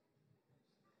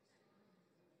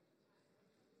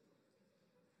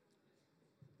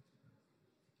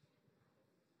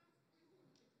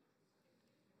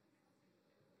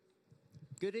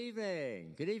Good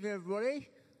evening. Good evening, everybody.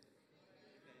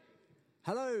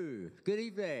 Hello. Good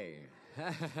evening.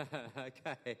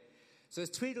 Okay. So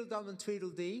it's Tweedledum and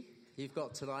Tweedledee you've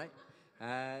got tonight.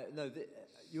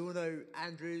 You all know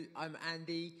Andrew. I'm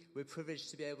Andy. We're privileged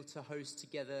to be able to host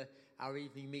together our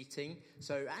evening meeting.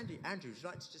 So, Andrew, would you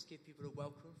like to just give people a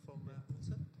welcome from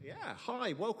Alton? Yeah,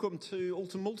 hi. Welcome to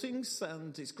Alton Maltings,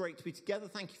 and it's great to be together.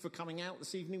 Thank you for coming out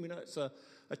this evening. We know it's a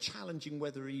challenging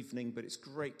weather evening, but it's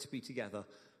great to be together.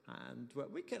 And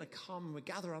we're going to come and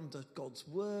gather under God's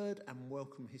word and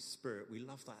welcome his spirit. We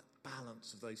love that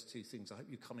balance of those two things. I hope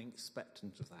you're coming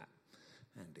expectant of that,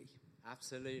 Andy.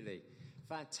 Absolutely.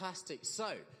 Fantastic.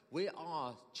 So, we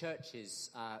are churches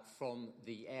from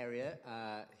the area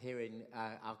here in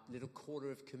our little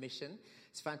corner of Commission.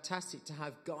 It's fantastic to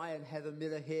have Guy and Heather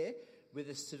Miller here with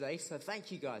us today. So thank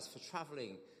you guys for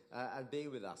travelling and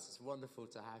being with us. It's wonderful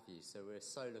to have you. So we're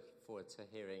so looking forward to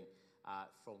hearing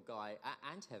from Guy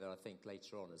and Heather, I think,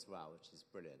 later on as well, which is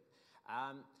brilliant.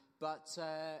 But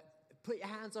put your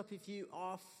hands up if you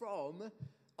are from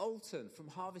Alton, from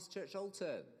Harvest Church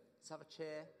Alton. Let's have a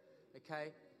cheer.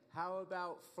 Okay. How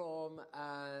about from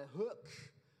Hook?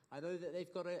 I know that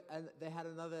they've got they had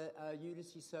another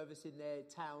unity service in their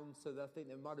town, so I think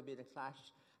there might have been a clash.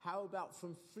 How about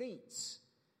from Fleet?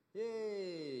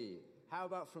 Yay! How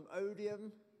about from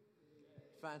Odium?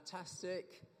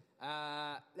 Fantastic.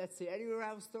 Let's see, anywhere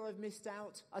else that I've missed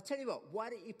out? I'll tell you what, why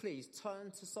don't you please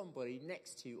turn to somebody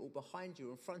next to you or behind you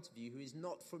or in front of you who is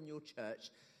not from your church.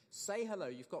 Say hello.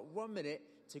 You've got 1 minute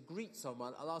to greet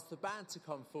someone. I'll ask the band to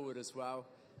come forward as well.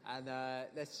 And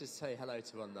let's just say hello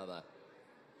to one another.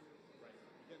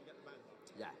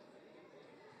 Yeah.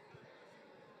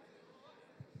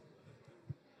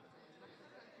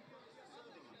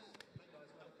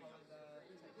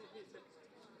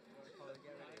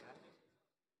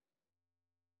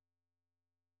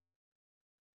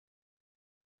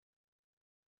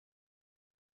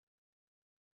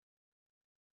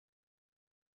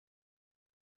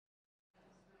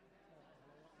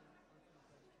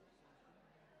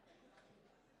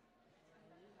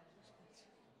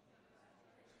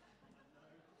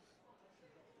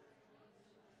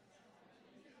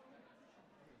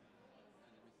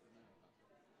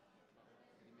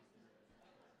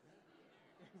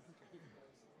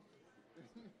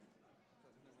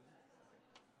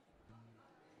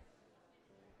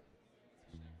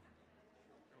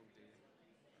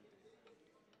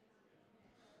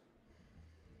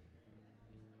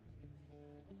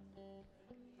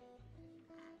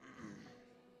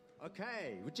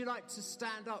 Okay, would you like to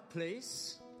stand up,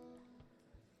 please?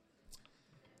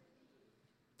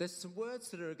 There's some words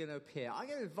that are going to appear. I'm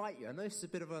going to invite you. I know this is a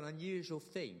bit of an unusual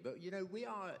thing, but, you know, we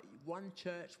are one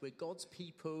church. We're God's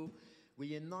people.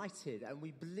 We're united, and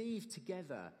we believe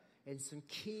together in some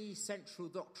key central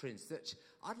doctrines that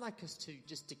I'd like us to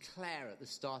just declare at the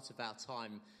start of our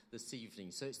time this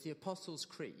evening. So it's the Apostles'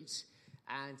 Creed.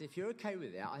 And if you're okay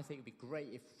with it, I think it'd be great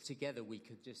if together we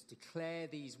could just declare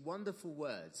these wonderful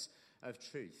words of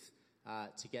truth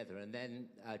together. And then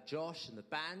Josh and the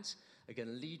band are going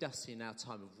to lead us in our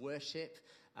time of worship.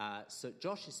 So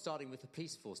Josh is starting with the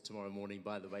police force tomorrow morning,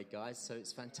 by the way, guys. So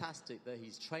it's fantastic that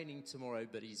he's training tomorrow,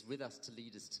 but he's with us to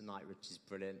lead us tonight, which is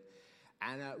brilliant.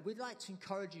 And we'd like to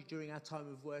encourage you during our time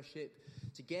of worship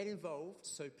to get involved.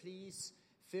 So please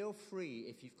feel free,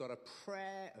 if you've got a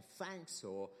prayer of thanks,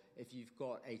 or if you've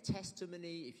got a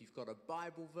testimony, if you've got a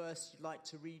Bible verse you'd like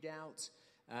to read out,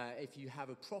 if you have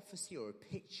a prophecy or a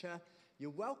picture, you're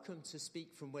welcome to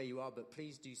speak from where you are, but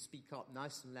please do speak up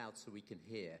nice and loud so we can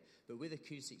hear. But with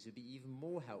acoustics, it would be even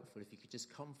more helpful if you could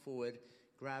just come forward,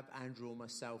 grab Andrew or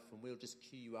myself, and we'll just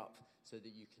cue you up so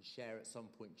that you can share at some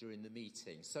point during the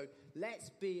meeting. So let's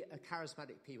be a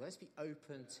charismatic people. Let's be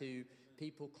open to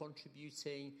people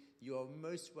contributing. You are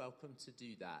most welcome to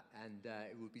do that, and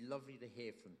it would be lovely to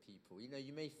hear from people. You know,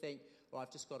 you may think, well,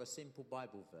 I've just got a simple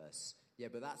Bible verse. Yeah,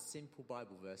 but that simple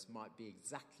Bible verse might be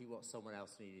exactly what someone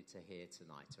else needed to hear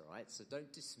tonight, all right? So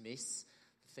don't dismiss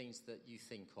the things that you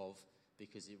think of,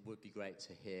 because it would be great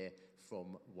to hear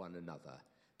from one another.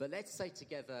 But let's say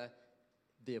together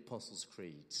the Apostles'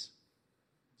 Creed.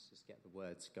 Let's just get the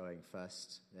words going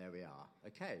first. There we are.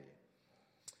 Okay.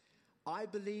 I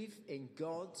believe in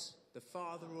God, the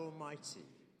Father Almighty,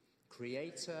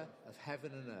 creator of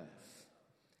heaven and earth.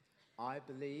 I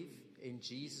believe in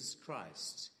Jesus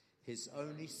Christ, his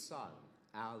only Son,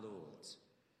 our Lord,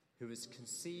 who was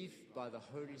conceived by the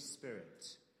Holy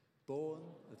Spirit, born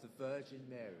of the Virgin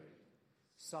Mary,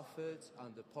 suffered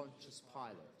under Pontius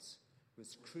Pilate,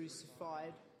 was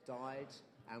crucified, died,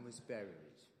 and was buried.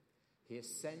 He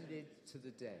ascended to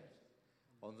the dead.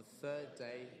 On the third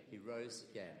day, he rose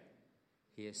again.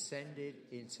 He ascended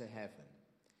into heaven.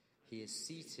 He is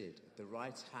seated at the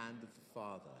right hand of the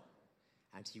Father,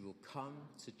 and he will come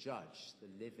to judge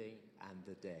the living and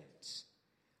the dead.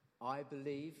 I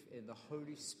believe in the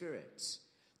Holy Spirit,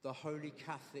 the Holy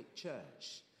Catholic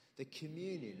Church, the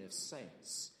communion of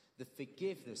saints, the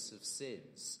forgiveness of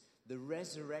sins, the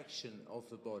resurrection of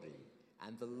the body,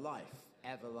 and the life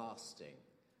everlasting.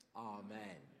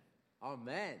 Amen.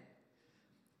 Amen.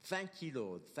 Thank you,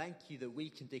 Lord. Thank you that we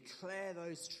can declare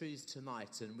those truths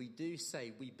tonight. And we do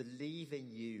say we believe in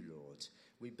you, Lord.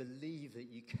 We believe that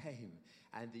you came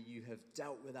and that you have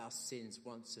dealt with our sins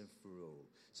once and for all.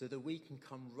 So that we can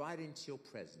come right into your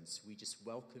presence. We just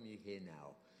welcome you here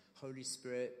now. Holy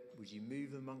Spirit, would you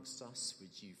move amongst us?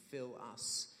 Would you fill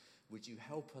us? Would you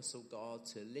help us, oh God,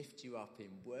 to lift you up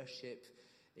in worship,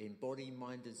 in body,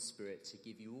 mind, and spirit, to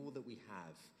give you all that we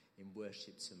have in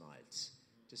worship tonight.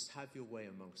 Just have your way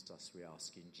amongst us, we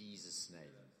ask in Jesus' name.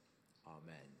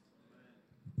 Amen.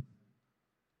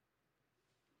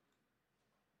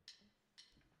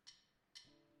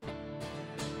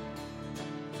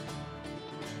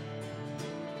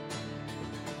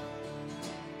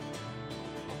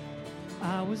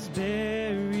 I was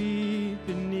buried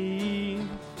beneath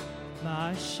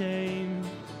my shame.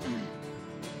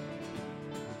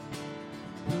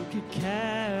 Who could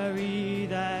carry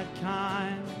that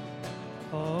kind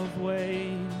of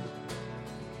weight?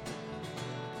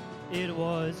 It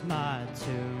was my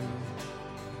tomb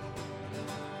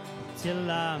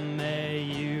till I met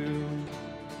you.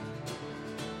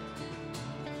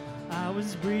 I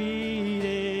was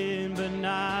breathing but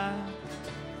not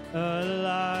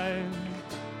alive.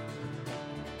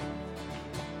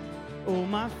 All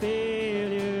my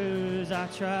failures I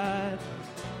tried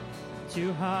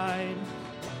to hide.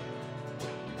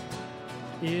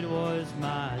 It was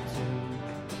my tomb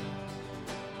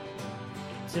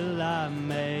till I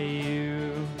met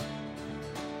you.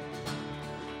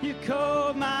 You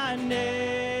called my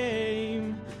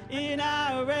name and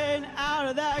I ran out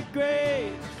of that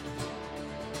grave,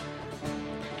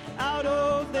 out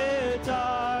of the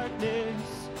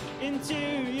darkness into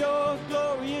your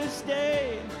glorious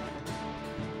day.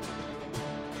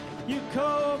 You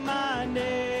called my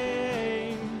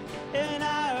name and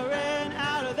I ran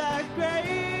out of that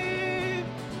grave,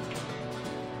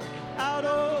 out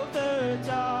of the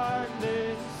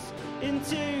darkness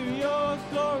into your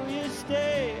glorious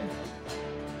day.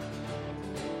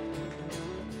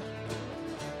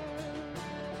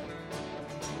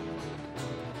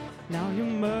 Now your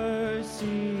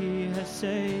mercy has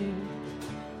saved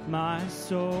my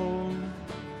soul.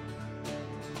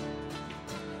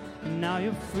 Now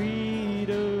your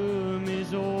freedom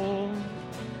is all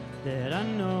that I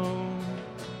know.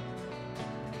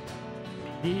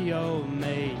 The old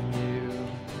made you,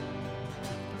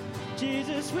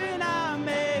 Jesus. When I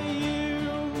met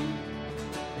you,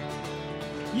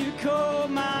 you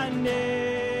called my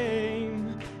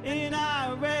name and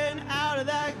I ran out of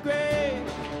that grave,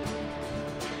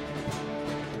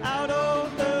 out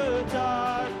of the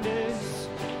darkness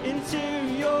into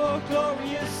your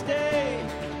glorious day.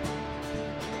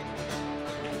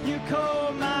 You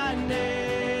called my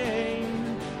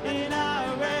name and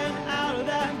I ran out of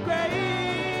that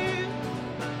grave,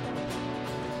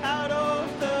 out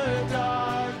of the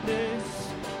darkness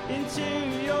into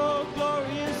your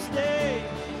glorious day.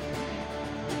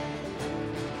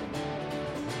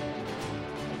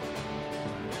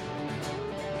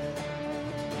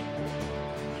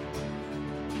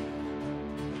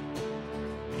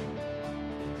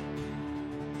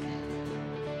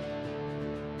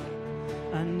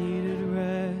 I needed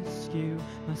rescue,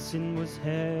 my sin was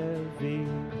heavy,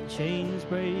 chains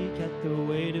break at the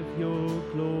weight of your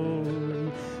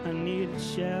glory. I needed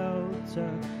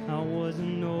shelter, I was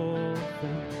an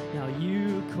orphan, now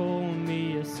you call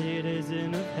me a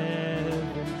citizen of heaven.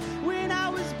 When I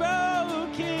was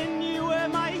broken, you were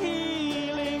my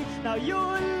healing, now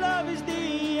your love is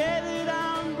the air that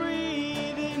I'm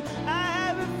breathing. I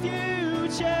have a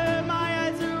future, my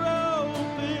eyes are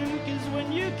open, 'cause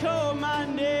when you call my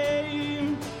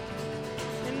name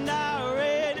and I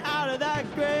ran out of that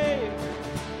grave,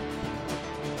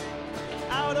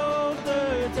 out of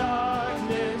the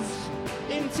darkness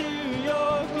into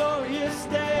your glorious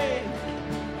day.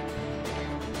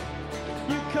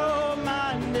 You called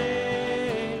my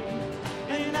name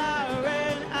and I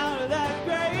ran out of that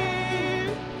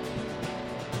grave,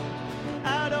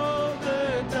 out of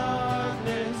the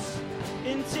darkness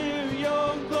into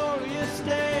your glorious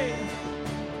day.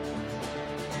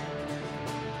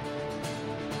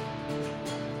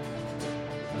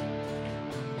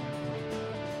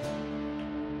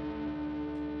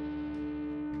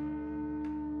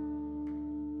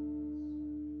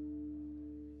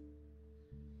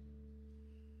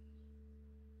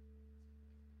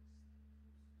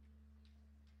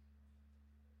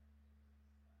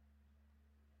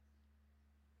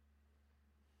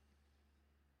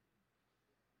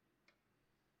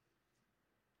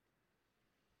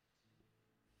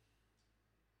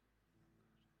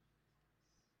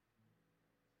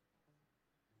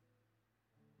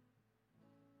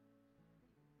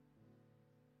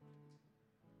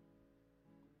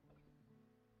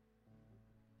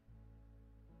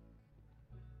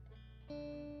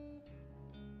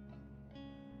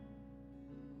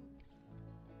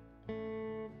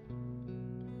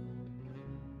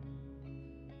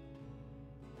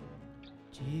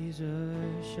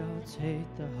 Jesus shall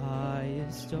take the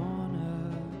highest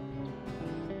honor.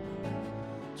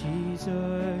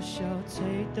 Jesus shall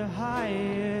take the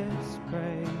highest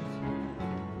praise.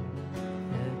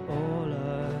 Let all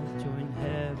earth join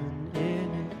heaven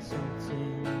in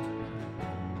exalting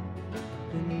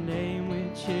the name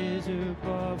which is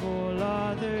above all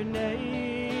other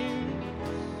names.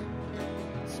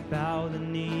 Let's bow the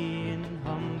knee in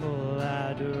humble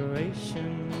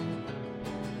adoration.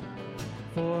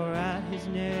 For at his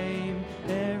name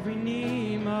every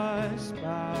knee must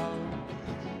bow.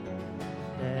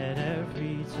 Let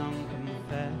every tongue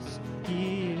confess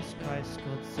he is Christ,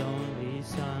 God's only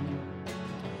Son.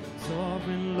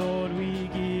 Sovereign Lord, we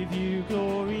give you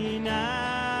glory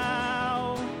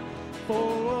now. For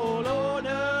all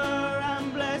honor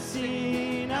and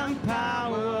blessing and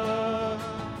power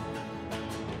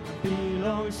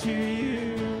belongs to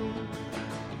you,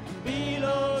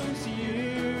 belongs to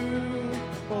you.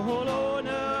 For all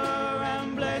honor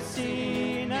and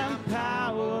blessing and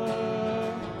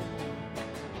power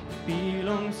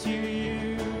belongs to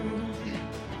you,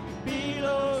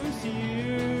 belongs to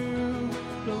you,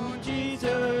 Lord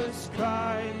Jesus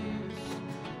Christ,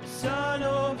 Son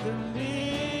of the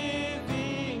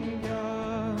living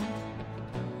God.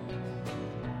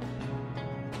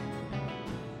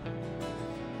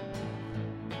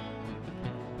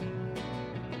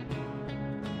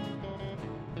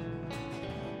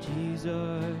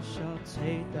 Jesus shall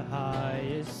take the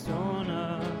highest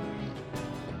honor.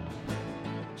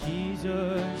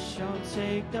 Jesus shall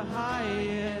take the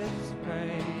highest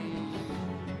praise.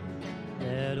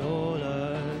 Let all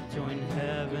earth join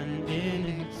heaven in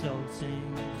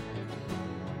exalting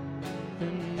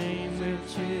the name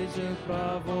which is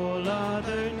above all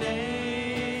other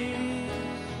names.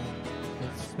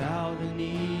 Let's bow the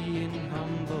knee in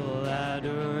humble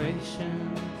adoration.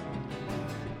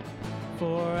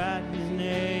 For at his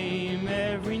name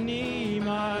every knee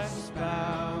must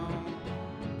bow.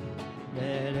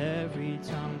 Let every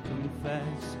tongue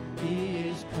confess he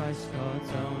is Christ,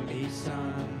 God's only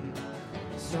Son.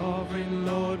 Sovereign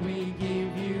Lord, we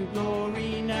give you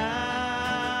glory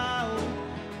now.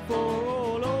 For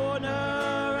all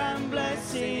honor and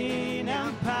blessing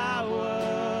and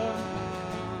power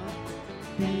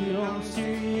belongs to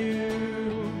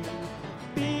you,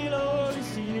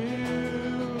 belongs to you.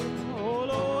 All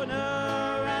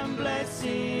honor and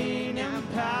blessing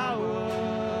and power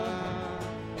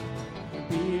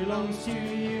belongs to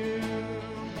you,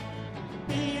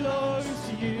 belongs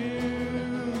to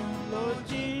you, Lord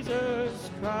Jesus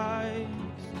Christ,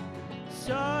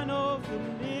 Son of the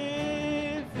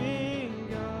living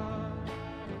God.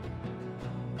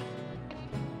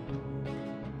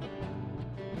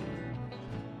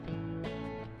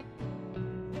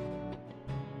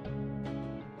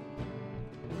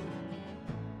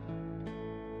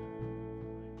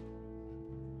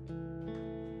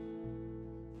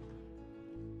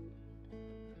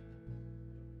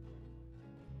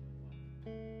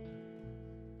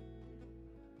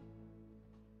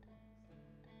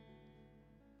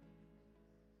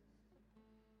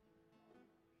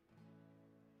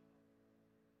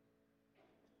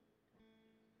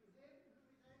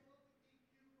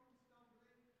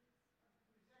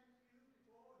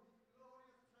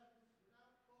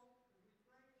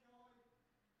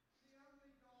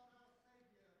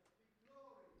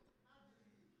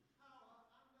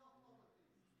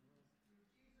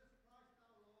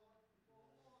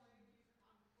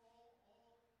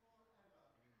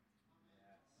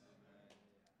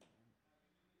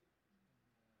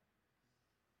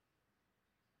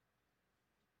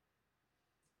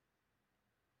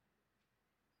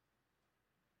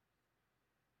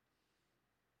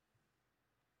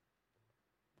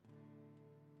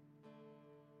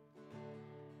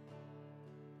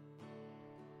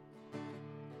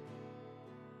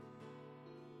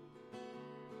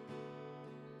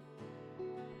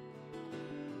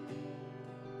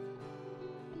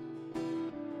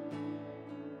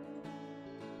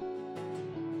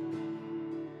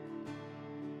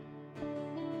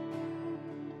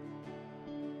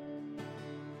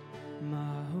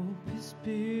 My hope is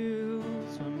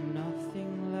built on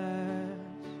nothing less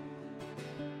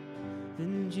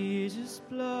than Jesus'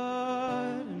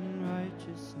 blood and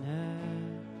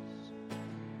righteousness.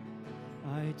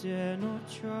 I dare not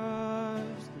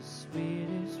trust the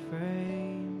sweetest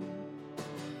frame,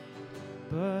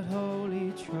 but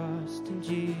wholly trust in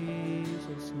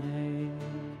Jesus' name.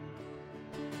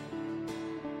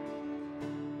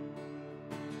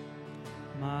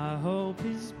 My hope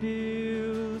is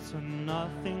built on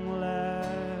nothing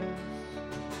less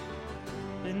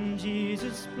than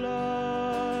Jesus'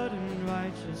 blood and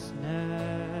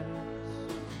righteousness.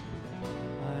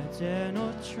 I dare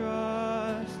not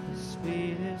trust the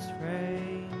sweetest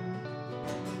rain,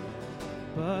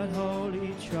 but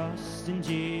wholly trust in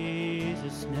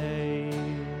Jesus'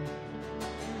 name.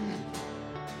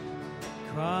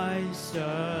 Christ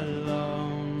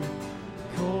alone,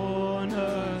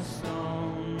 cornerstone,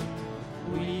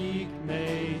 weak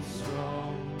made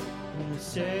strong, in the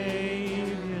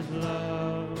Savior's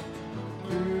love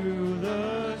through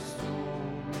the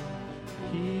storm.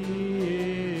 He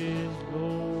is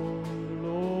Lord,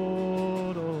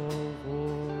 Lord of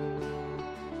all.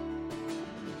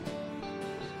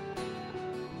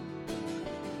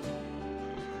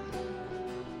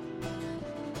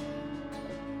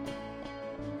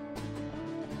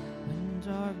 When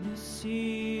darkness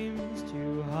seems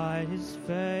to hide his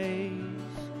face,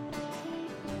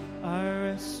 I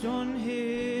rest on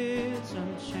his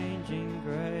unchanging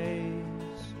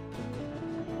grace.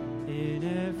 In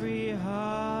every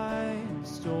high and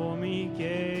stormy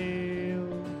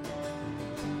gale,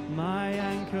 my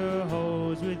anchor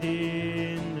holds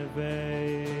within the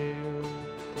veil.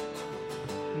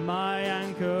 My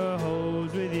anchor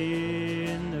holds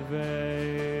within the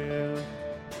veil.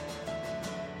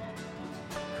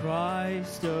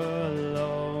 Christ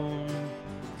alone,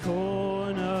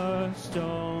 cornerstone,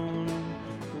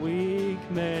 weak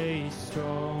made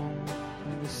strong,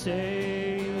 in the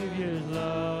Savior's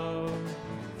love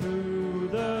through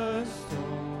the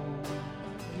storm.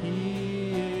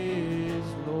 He is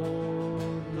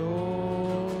Lord,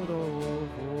 Lord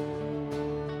of all.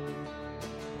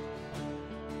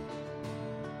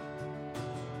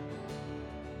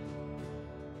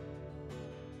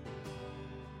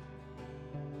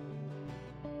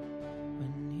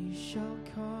 When he shall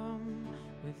come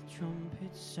with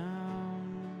trumpet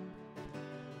sound,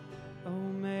 oh,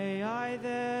 may I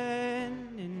then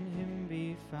in him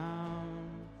be found,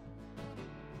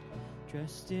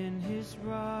 dressed in his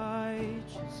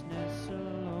righteousness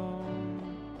alone,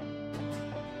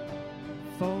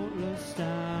 faultless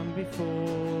stand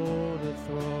before the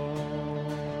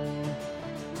throne.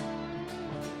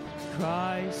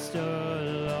 Christ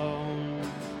alone,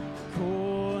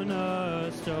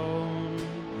 cornerstone,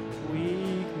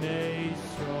 weak made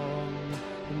strong,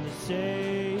 in the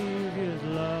Savior's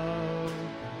love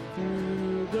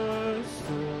through the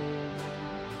storm.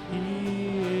 He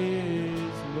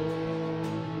is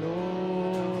Lord,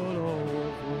 Lord of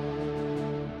all.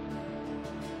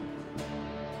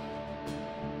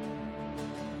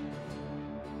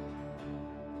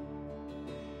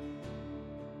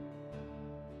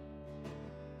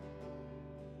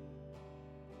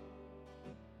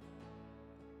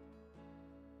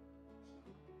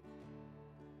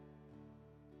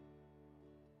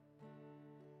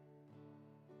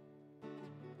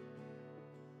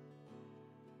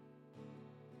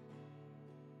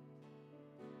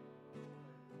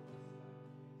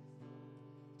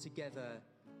 Together,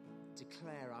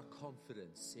 declare our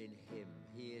confidence in him.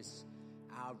 He is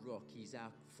our rock. He's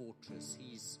our fortress.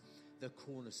 He's the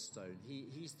cornerstone.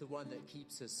 He's the one that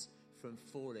keeps us from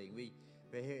falling.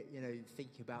 We're here,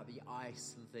 thinking about the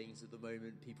ice and things at the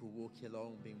moment, people walking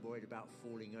along, being worried about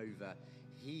falling over.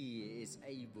 He is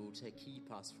able to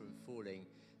keep us from falling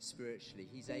spiritually.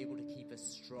 He's able to keep us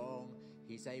strong.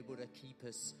 He's able to keep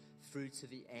us through to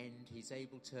the end. He's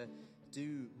able to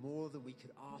do more than we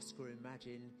could ask or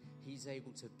imagine. He's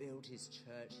able to build his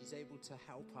church. He's able to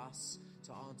help us,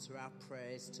 to answer our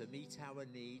prayers, to meet our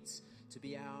needs, to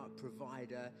be our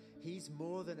provider. He's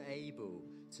more than able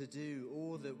to do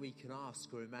all that we can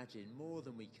ask or imagine, more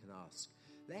than we can ask.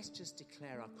 Let's just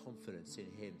declare our confidence in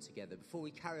him together. Before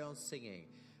we carry on singing,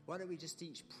 why don't we just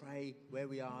each pray where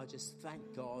we are, just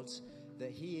thank God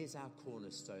that he is our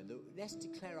cornerstone. Let's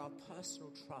declare our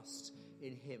personal trust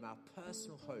in him, our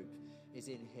personal hope is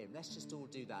in him. Let's just all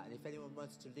do that. And if anyone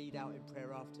wants to lead out in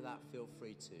prayer after that, feel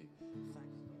free to. Thank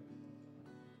you.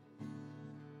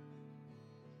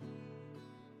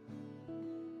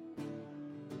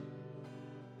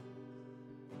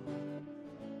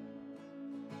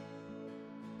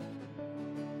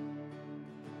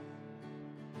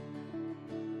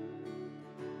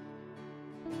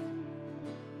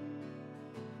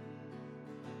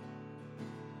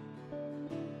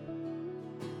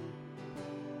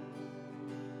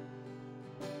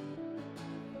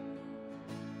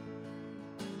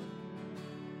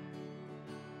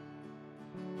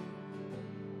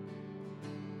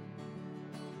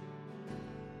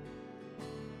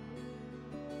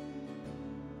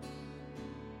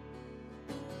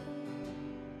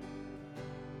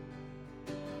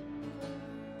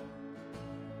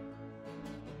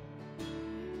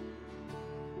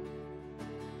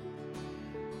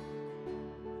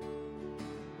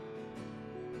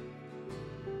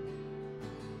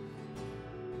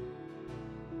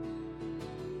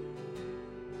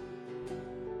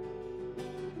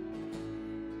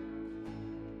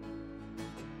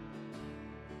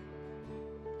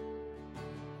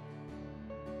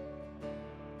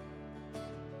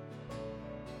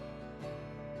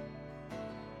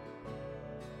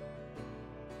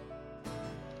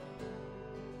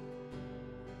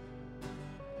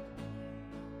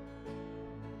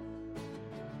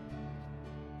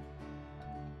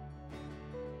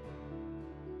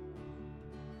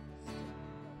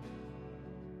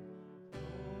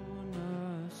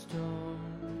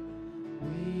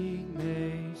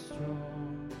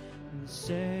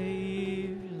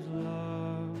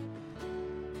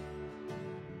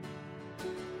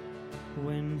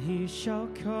 when he shall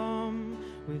come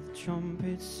with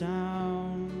trumpet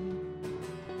sound.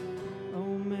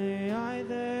 Oh, may I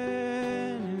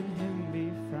then in him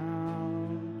be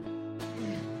found,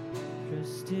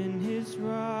 dressed in his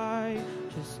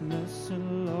righteousness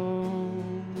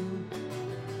alone,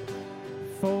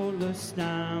 faultless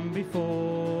stand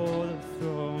before the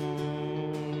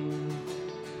throne.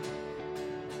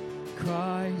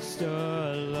 Christ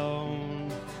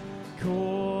alone,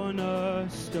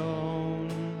 cornerstone,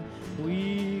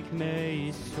 weak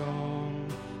made strong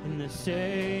in the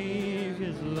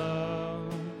Savior's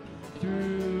love.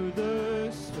 Through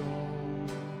the storm,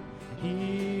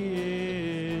 he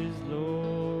is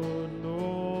Lord,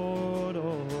 Lord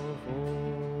of all.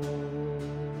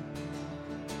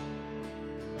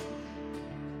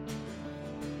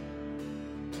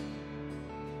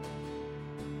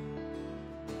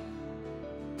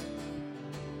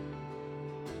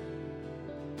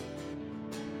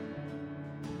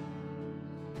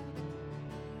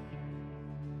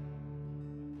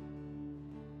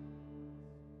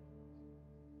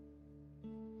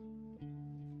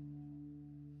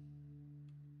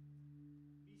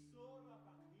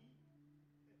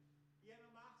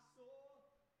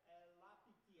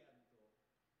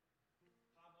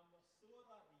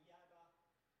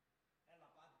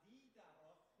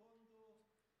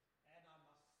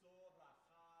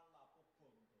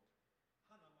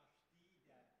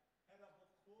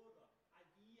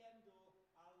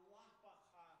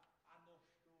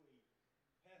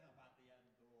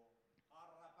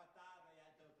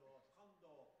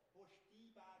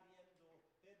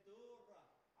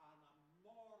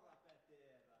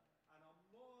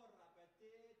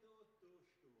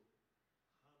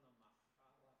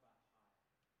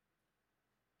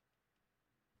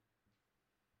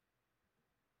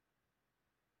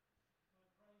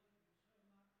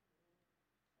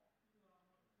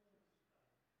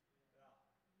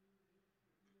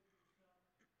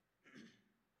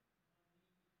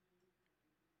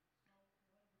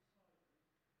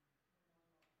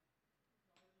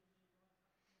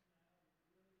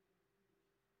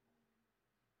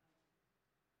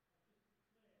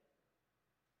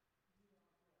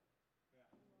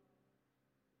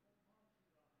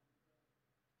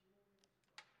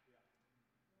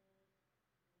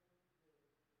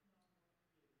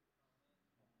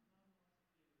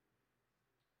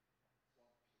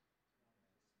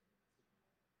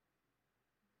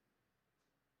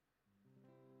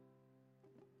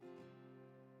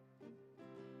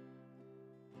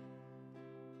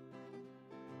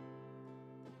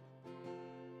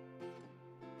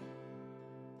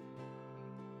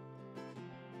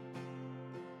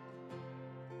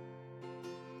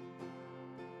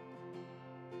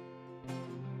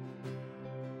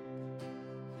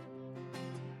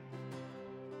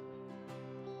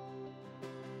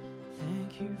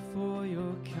 Thank you for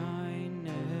your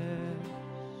kindness.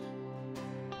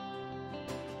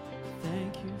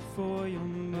 Thank you for your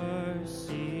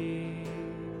mercy.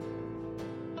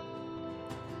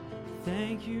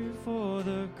 Thank you for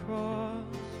the cross.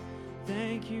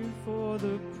 Thank you for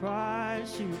the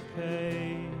price you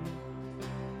paid.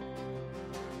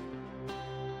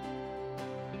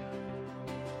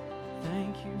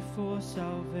 Thank you for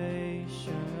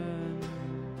salvation.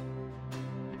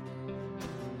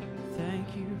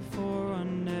 Thank you for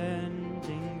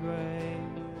unending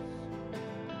grace.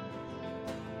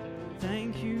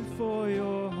 Thank you for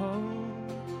your home.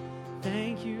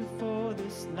 Thank you for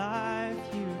this life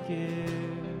you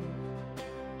give.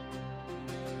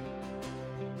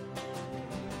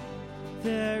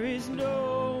 There is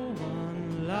no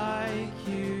one like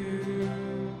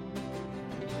you.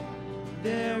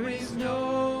 There is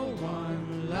no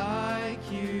one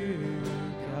like you,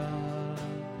 God.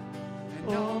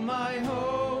 All my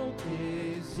hope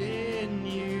is in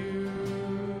you,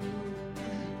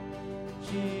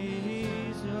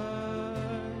 Jesus,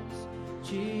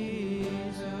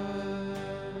 Jesus.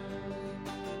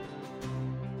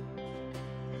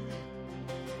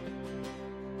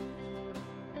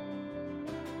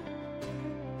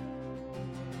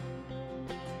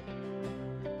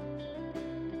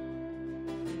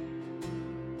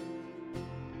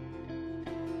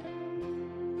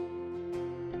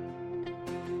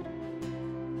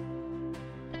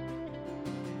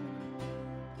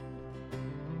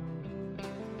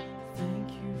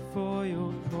 For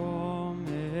your promise,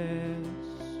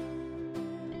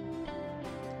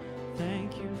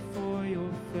 thank you for your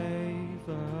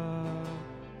favor,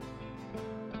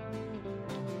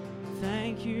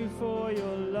 thank you for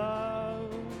your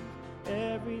love,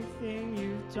 everything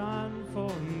you've done for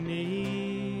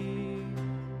me.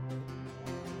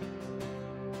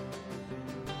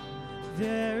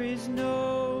 There is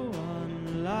no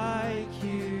one like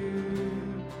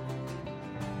you.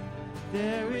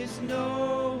 There is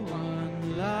no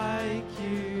one like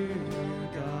you,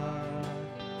 God.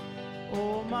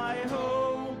 All my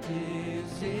hope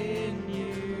is in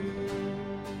you,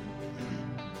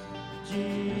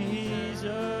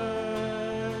 Jesus,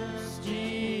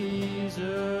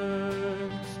 Jesus,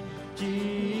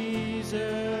 Jesus,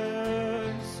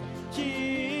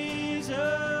 Jesus.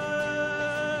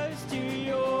 To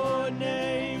your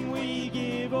name we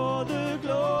give all the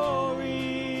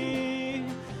glory.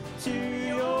 To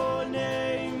your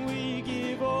name we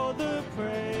give all the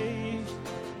praise.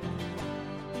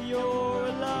 You're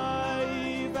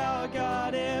alive, our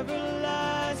God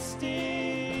everlasting.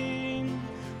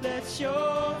 Let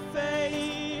your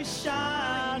face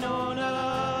shine on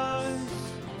us.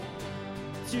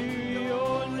 To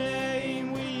your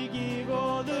name we give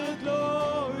all the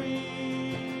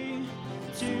glory.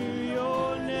 To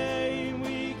your name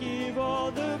we give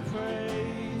all the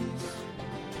praise.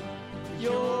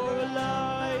 You're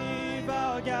alive,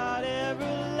 our God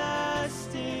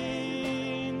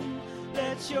everlasting.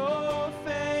 Let your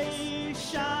face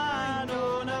shine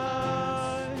on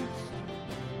us.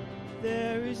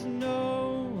 There is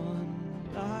no one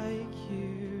like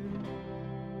you.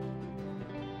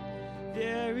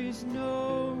 There is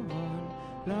no one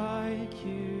like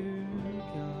you,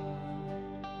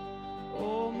 God.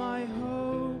 All my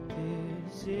hope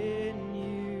is in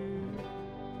you,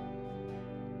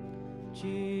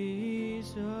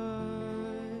 Jesus,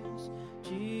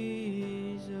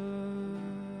 Jesus.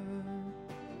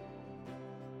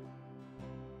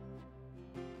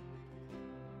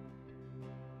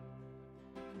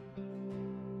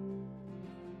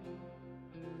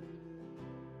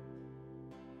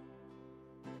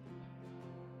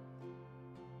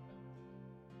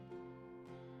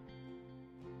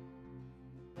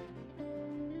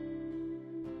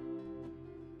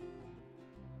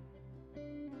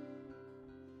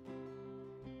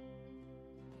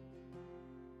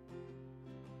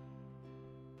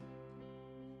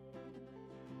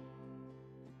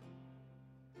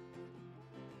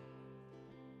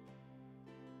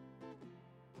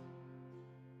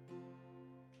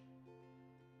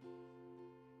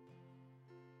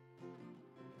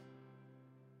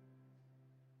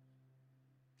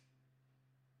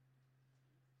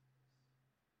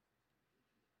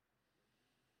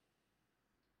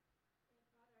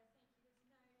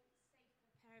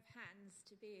 Pair of hands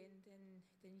to be in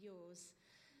than yours.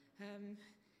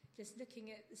 Just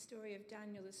looking at the story of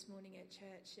Daniel this morning at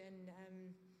church, and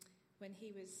when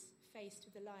he was faced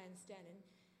with the lion's den,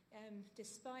 and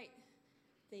despite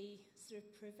the sort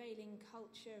of prevailing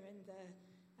culture and the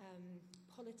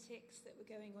politics that were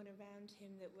going on around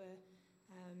him that were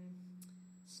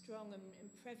strong and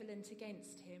prevalent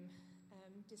against him,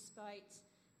 despite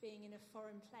being in a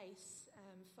foreign place,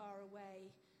 far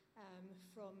away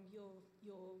from your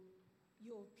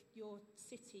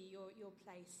city, your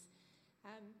place.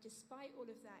 Despite all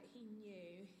of that, he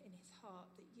knew in his heart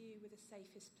that you were the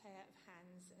safest pair of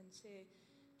hands, and to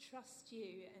trust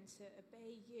you and to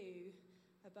obey you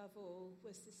above all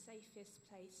was the safest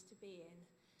place to be in.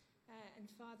 And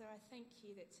Father, I thank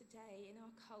you that today in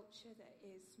our culture that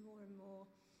is more and more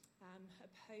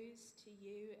opposed to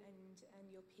you and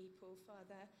your people,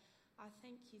 Father, I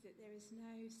thank you that there is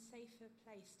no safer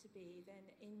place to be than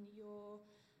in your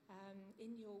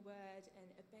word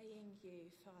and obeying you,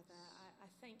 Father. I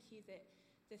thank you that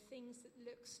the things that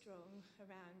look strong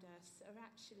around us are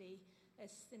actually as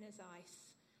thin as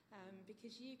ice,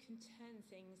 because you can turn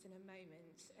things in a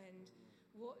moment, and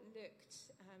what looked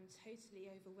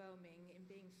totally overwhelming in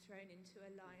being thrown into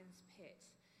a lion's pit,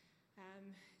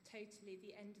 totally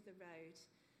the end of the road,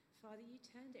 Father, you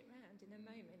turned it round in a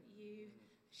moment. You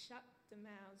shut the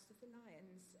mouths of the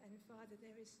lions. And Father,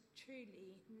 there is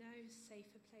truly no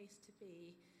safer place to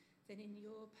be than in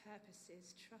your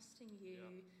purposes, trusting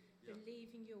you,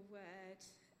 believing your word,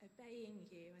 obeying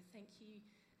you. I thank you,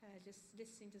 just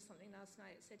listening to something last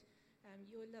night, it said,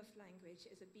 your love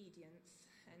language is obedience.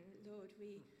 And Lord,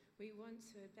 we want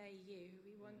to obey you.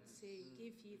 We want to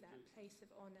give you that place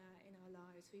of honour in our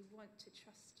lives. We want to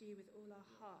trust you with all our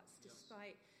hearts,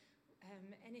 despite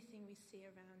anything we see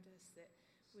around us that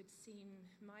would seem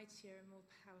mightier and more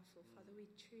powerful. Father, we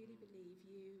truly believe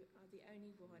you are the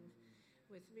only one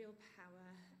with real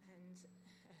power and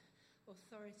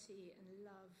authority and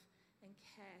love and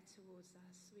care towards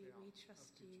us. We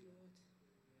trust you, Lord.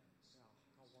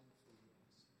 How wonderful you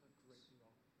are, how great you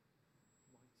are,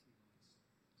 mighty you are.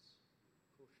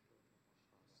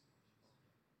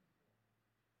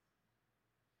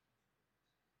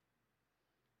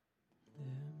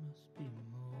 There must be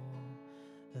more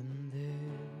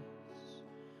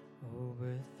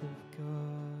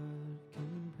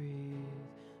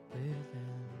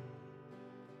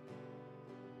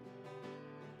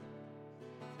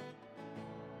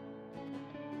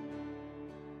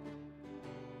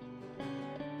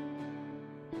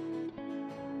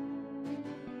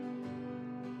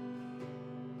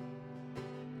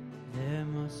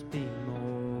must be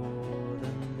more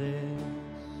than this.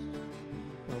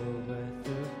 Oh, breath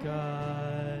of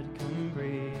God, come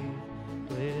breathe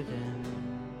within.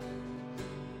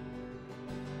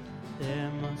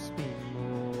 There must be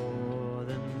more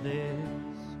than this.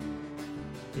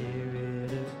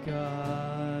 Spirit of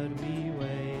God, we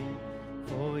wait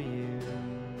for you.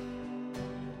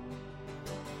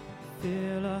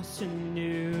 Fill us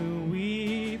anew,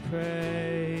 we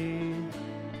pray.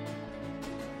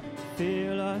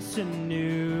 Fill us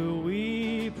anew,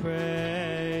 we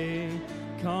pray.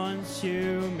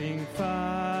 Consuming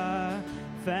fire,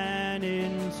 fan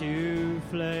into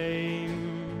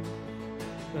flame.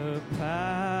 A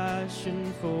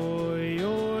passion for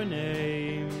your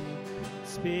name.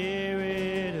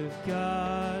 Spirit of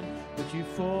God, would you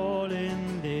fall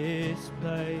in this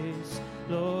place?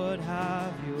 Lord,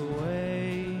 have your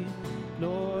way.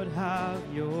 Lord, have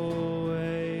your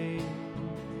way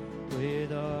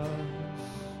with us.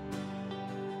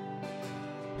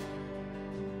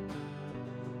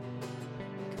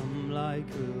 Come like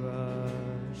a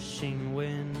rushing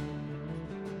wind.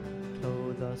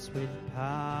 Clothe us with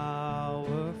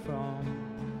power from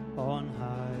on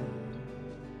high.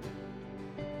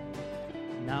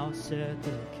 Now set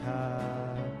the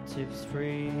captives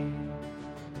free.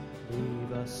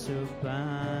 Leave us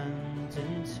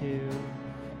abandoned to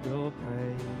your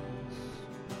praise.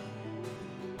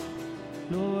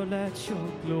 Lord, let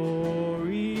your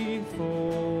glory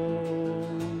fall.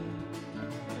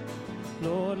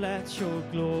 Lord, let your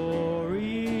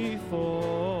glory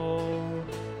fall.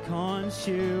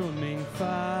 Consuming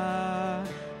fire,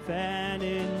 fan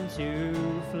into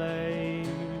flame.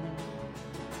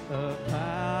 A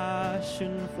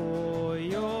passion for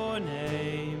your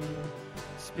name.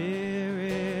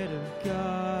 Spirit of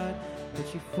God,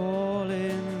 would you fall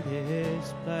in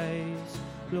this place?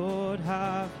 Lord,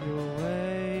 have your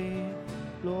way.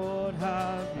 Lord,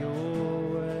 have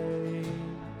your way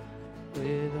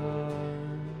with us.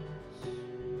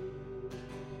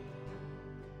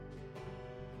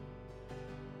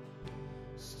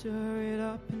 Stir it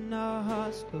up in our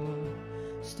hearts, Lord.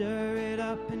 Stir it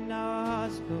up in our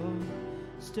hearts, Lord.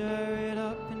 Stir it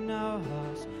up in our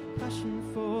hearts. Passion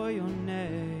for your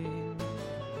name.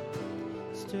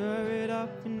 Stir it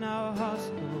up in our hearts,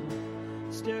 Lord.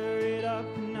 Stir it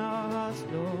up in our hearts,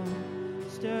 Lord.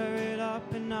 Stir it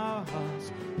up in our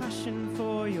hearts. Passion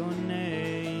for your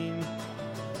name.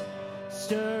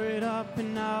 Stir it up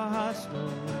in our hearts,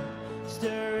 Lord.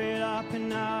 Stir it up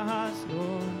in our hearts,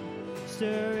 Lord.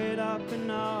 Stir it up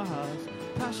in our hearts.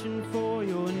 Passion for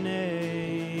your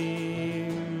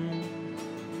name.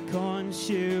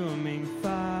 Consuming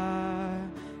fire,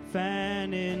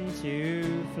 fan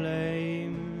into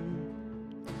flame.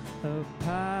 A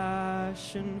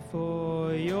passion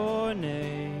for your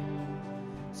name.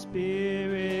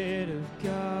 Spirit of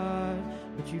God,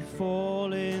 would you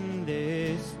fall in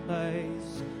this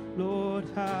place? Lord,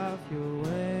 have your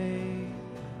way.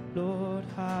 Lord,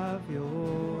 have your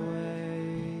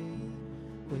way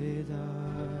with us.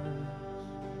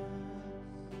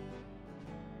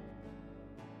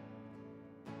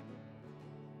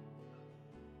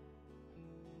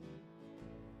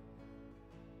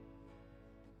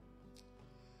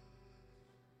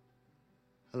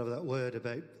 I love that word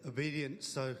about obedience.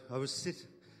 So I was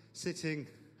sitting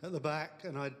at the back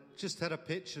and I just had a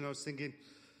pitch and I was thinking,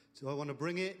 do I want to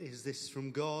bring it? Is this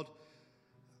from God?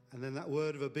 And then that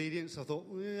word of obedience, I thought,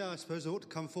 well, yeah, I suppose I ought to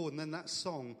come forward. And then that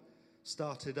song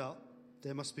started up.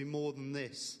 There must be more than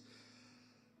this.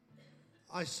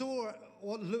 I saw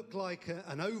what looked like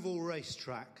an oval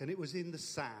racetrack, and it was in the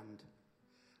sand.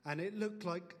 And it looked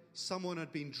like someone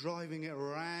had been driving it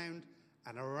around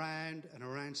and around and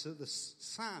around, so that the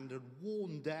sand had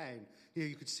worn down. You know,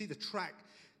 you could see the track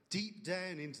deep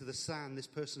down into the sand. This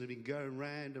person had been going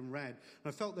round and round. And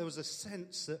I felt there was a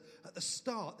sense that at the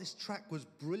start, this track was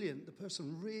brilliant. The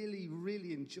person really,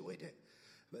 really enjoyed it.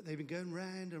 But they'd been going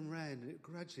round and round, and it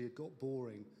gradually had got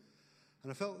boring.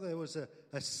 And I felt there was a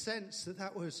sense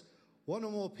that was one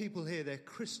or more people here, their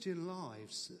Christian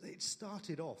lives. It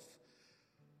started off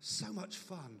so much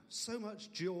fun, so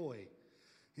much joy.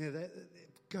 You know, they're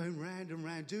going round and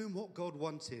round, doing what God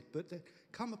wanted. But there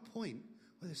come a point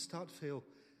where they start to feel,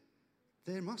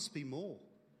 there must be more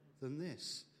than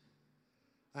this.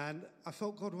 And I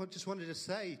felt God just wanted to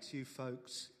say to you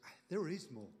folks, there is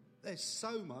more. There's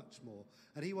so much more.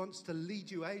 And he wants to lead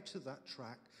you out of that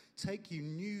track, take you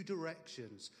new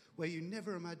directions where you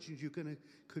never imagined you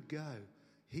could go.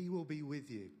 He will be with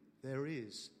you. There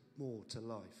is more to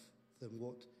life than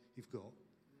what you've got.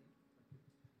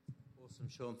 Awesome,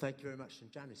 Sean. Thank you very much.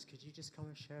 And Janice, could you just come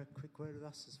and share a quick word with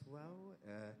us as well?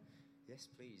 Yes,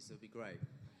 please. It'll be great.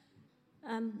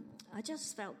 I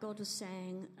just felt God was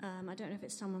saying, I don't know if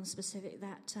it's someone specific,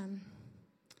 that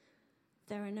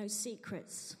there are no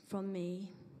secrets from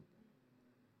me.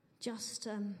 Just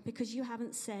because you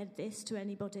haven't said this to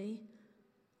anybody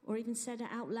or even said it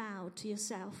out loud to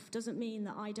yourself doesn't mean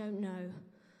that I don't know,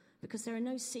 because there are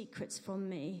no secrets from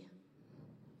me.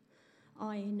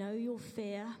 I know your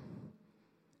fear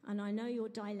and I know your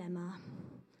dilemma,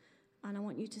 and I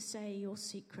want you to say your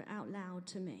secret out loud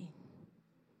to me.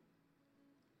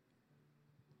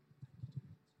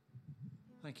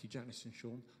 Thank you, Janice and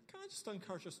Sean. Can I just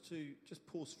encourage us to just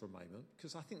pause for a moment?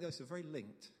 Because I think those are very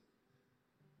linked.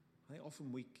 I think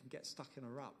often we can get stuck in a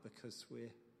rut because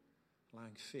we're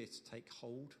allowing fear to take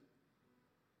hold,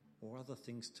 or other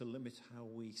things to limit how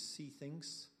we see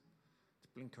things, to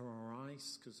blinker our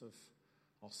eyes because of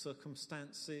our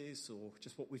circumstances or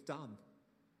just what we've done.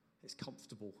 It's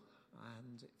comfortable,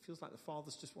 and it feels like the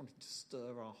Father's just wanting to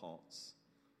stir our hearts.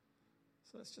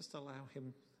 So let's just allow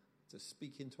him to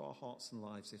speak into our hearts and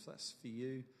lives, if that's for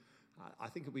you. I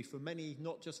think it'll be for many,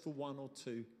 not just for one or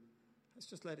two. Let's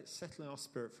just let it settle in our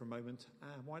spirit for a moment.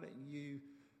 And why don't you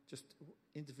just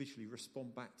individually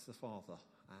respond back to the Father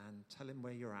and tell him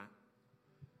where you're at.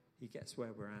 He gets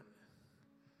where we're at.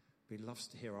 He loves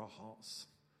to hear our hearts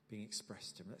being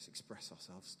expressed to him. Let's express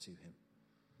ourselves to him.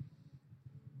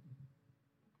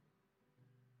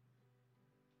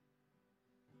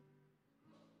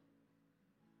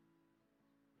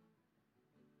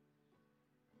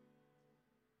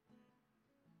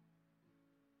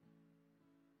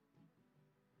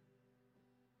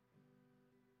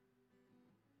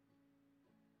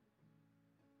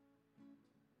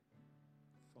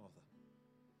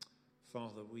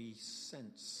 Father, we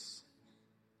sense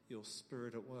your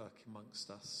Spirit at work amongst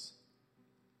us,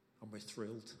 and we're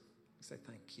thrilled. We say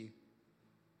thank you.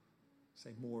 Say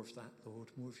more of that, Lord,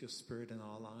 more of your Spirit in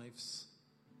our lives,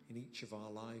 in each of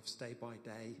our lives, day by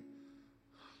day.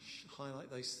 Highlight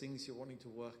those things you're wanting to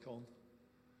work on.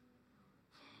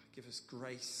 Give us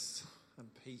grace and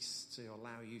peace to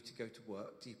allow you to go to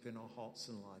work deep in our hearts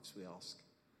and lives, we ask.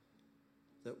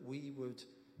 That we would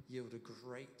yield a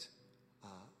great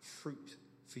fruit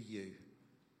for you.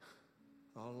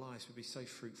 Our lives would be so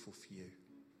fruitful for you.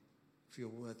 For you're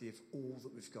worthy of all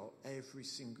that we've got. Every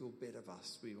single bit of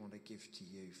us we want to give to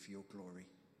you for your glory.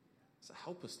 So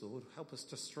help us, Lord. Help us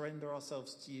to surrender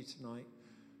ourselves to you tonight.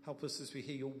 Help us as we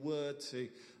hear your word to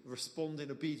respond in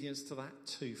obedience to that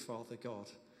too, Father God,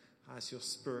 as your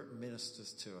Spirit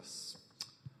ministers to us.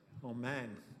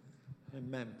 Amen.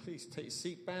 Amen. Please take your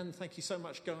seat, band. Thank you so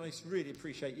much, guys. Really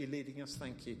appreciate you leading us.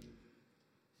 Thank you.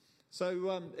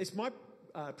 So it's my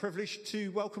privilege to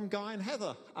welcome Guy and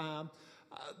Heather.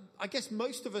 I guess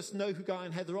most of us know who Guy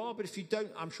and Heather are, but if you don't,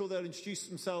 I'm sure they'll introduce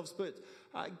themselves. But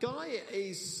Guy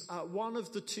is one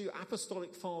of the two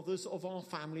apostolic fathers of our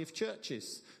family of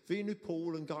churches, Vinu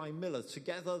Paul and Guy Miller.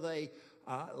 Together they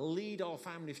lead our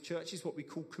family of churches, what we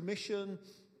call Commission.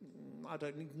 I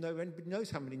don't know, anybody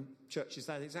knows how many churches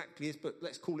that exactly is, but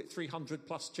let's call it 300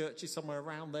 plus churches, somewhere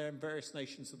around there in various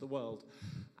nations of the world.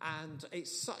 And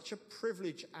it's such a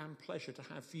privilege and pleasure to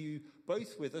have you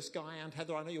both with us, Guy and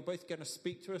Heather. I know you're both going to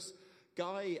speak to us.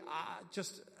 Guy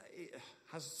just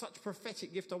has such a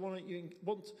prophetic gift.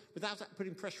 Without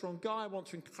putting pressure on Guy, I want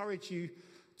to encourage you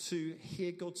to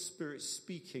hear God's Spirit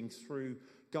speaking through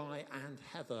Guy and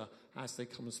Heather as they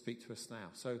come and speak to us now.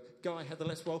 So, Guy, Heather,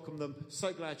 let's welcome them.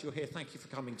 So glad you're here. Thank you for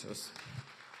coming to us.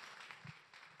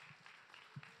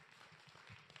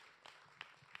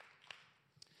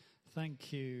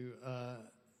 Thank you,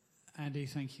 Andy.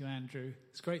 Thank you, Andrew.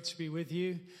 It's great to be with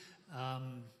you.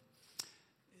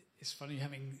 It's funny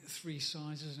having three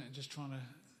sides, isn't it? Just trying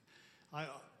to...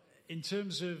 in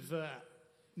terms of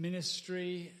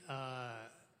ministry,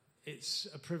 it's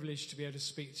a privilege to be able to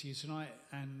speak to you tonight,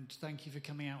 and thank you for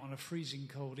coming out on a freezing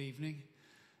cold evening.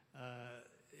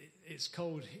 It's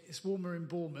cold. It's warmer in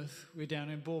Bournemouth. We were down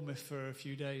in Bournemouth for a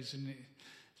few days, and it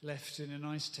left in a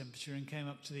nice temperature and came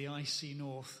up to the icy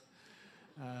north.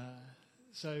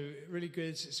 So really good.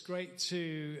 It's great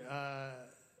to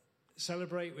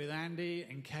celebrate with Andy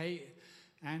and Kate.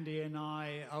 Andy and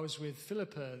I was with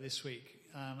Philippa this week.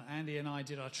 Andy and I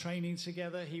did our training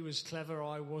together. He was clever.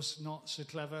 I was not so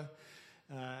clever.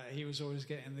 He was always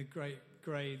getting the great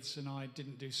grades, and I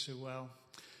didn't do so well.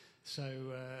 So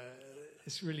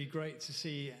it's really great to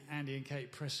see Andy and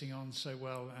Kate pressing on so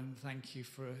well, and thank you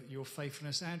for your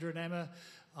faithfulness. Andrew and Emma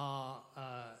are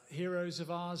heroes of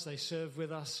ours. They served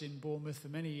with us in Bournemouth for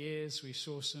many years. We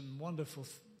saw some wonderful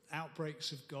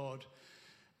outbreaks of God.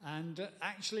 And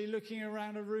actually looking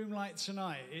around a room like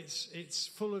tonight, it's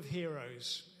full of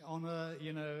heroes. Honor,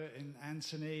 and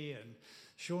Anthony and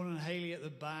Sean and Haley at the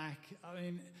back. I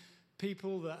mean,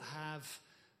 people that have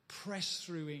pressed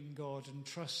through in God and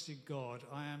trusted God.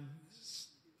 I am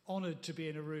honored to be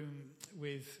in a room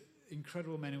with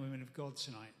incredible men and women of God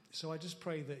tonight. So I just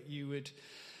pray that you would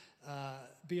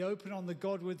be open on the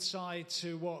Godward side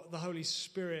to what the Holy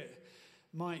Spirit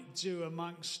might do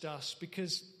amongst us,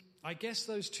 because I guess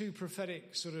those two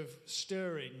prophetic sort of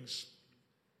stirrings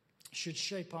should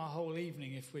shape our whole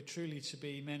evening if we're truly to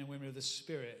be men and women of the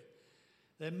Spirit.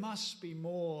 There must be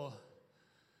more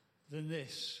than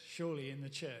this, surely, in the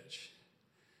church.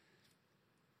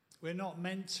 We're not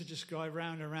meant to just go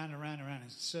around in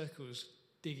circles,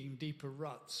 digging deeper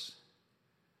ruts.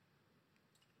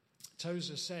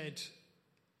 Tozer said,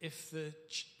 if the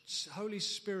Holy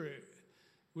Spirit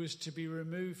was to be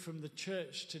removed from the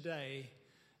church today,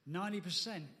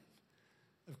 90%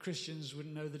 of Christians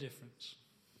wouldn't know the difference.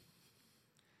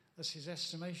 That's his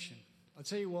estimation. I'll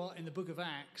tell you what, in the book of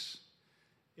Acts,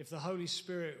 if the Holy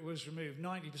Spirit was removed,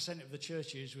 90% of the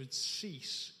churches would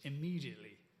cease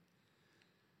immediately,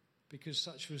 because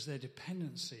such was their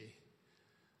dependency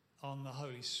on the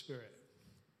Holy Spirit.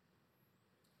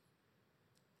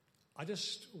 I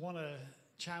just want to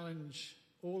challenge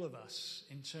all of us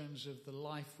in terms of the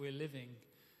life we're living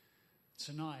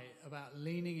tonight about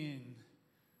leaning in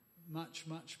much,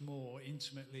 much more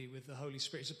intimately with the Holy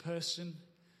Spirit. As a person,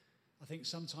 I think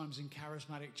sometimes in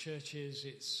charismatic churches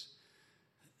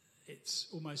it's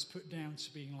almost put down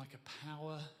to being like a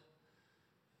power,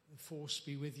 the force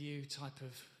be with you type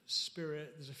of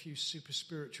spirit. There's a few super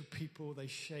spiritual people, they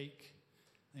shake,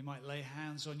 they might lay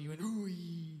hands on you and ooh,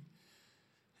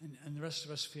 and the rest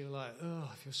of us feel like, oh,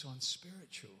 I feel so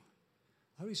unspiritual.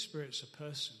 The Holy Spirit's a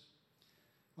person.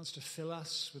 He wants to fill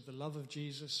us with the love of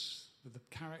Jesus, with the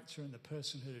character and the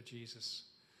personhood of Jesus.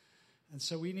 And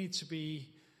so we need to be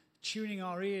tuning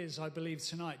our ears, I believe,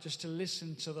 tonight, just to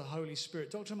listen to the Holy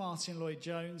Spirit. Dr. Martin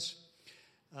Lloyd-Jones,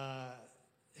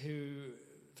 who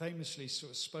famously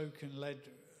sort of spoke and led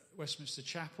Westminster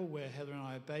Chapel, where Heather and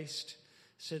I are based,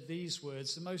 said these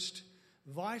words: the most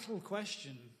vital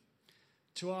question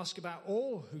to ask about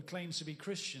all who claim to be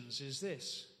Christians is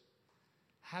this: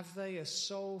 have they a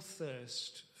soul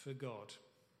thirst for God?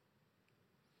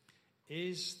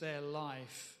 Is their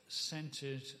life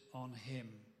centered on Him?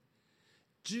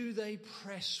 Do they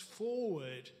press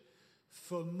forward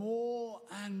for more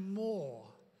and more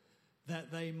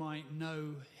that they might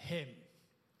know Him?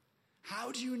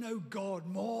 How do you know God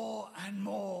more and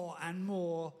more and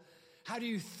more? How do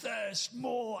you thirst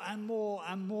more and more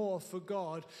and more for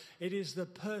God? It is the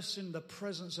person, the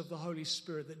presence of the Holy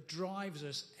Spirit that drives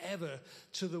us ever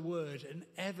to the Word and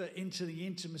ever into the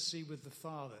intimacy with the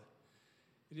Father.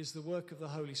 It is the work of the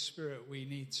Holy Spirit we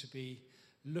need to be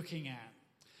looking at.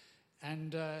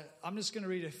 And I'm just going to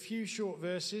read a few short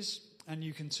verses, and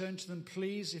you can turn to them,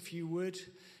 please, if you would,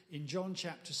 in John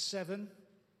chapter 7.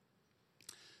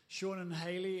 Sean and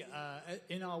Haley,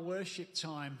 in our worship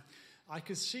time, I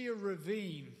could see a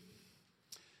ravine,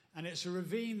 and it's a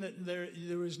ravine that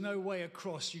there was no way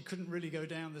across. You couldn't really go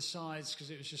down the sides because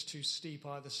it was just too steep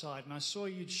either side. And I saw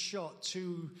you'd shot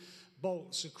 2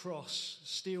 bolts across,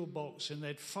 steel bolts, and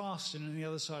they'd fastened on the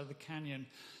other side of the canyon.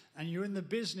 And you're in the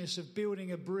business of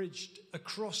building a bridge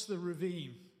across the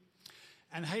ravine.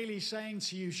 And Haley's saying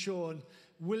to you, Sean,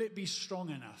 will it be strong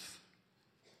enough?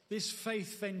 This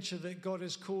faith venture that God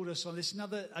has called us on, this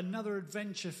another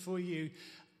adventure for you,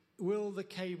 will the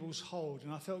cables hold?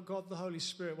 And I felt God, the Holy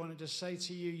Spirit, wanted to say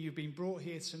to you, you've been brought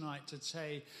here tonight to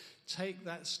say, take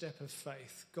that step of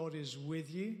faith. God is with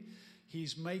you.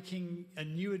 He's making a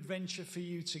new adventure for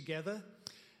you together.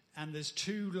 And there's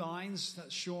 2 lines,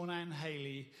 that's Sean and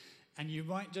Haley, and you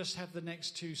might just have the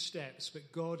next 2 steps,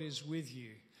 but God is with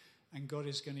you, and God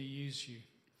is going to use you.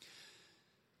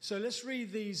 So let's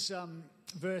read these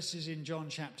verses in John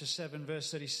chapter 7,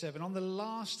 verse 37. On the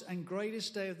last and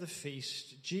greatest day of the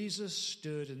feast, Jesus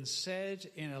stood and said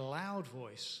in a loud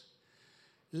voice,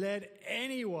 let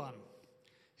anyone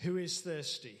who is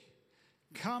thirsty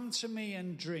come to me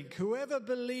and drink. Whoever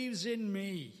believes in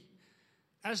me,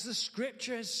 as the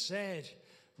scripture has said,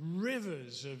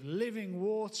 rivers of living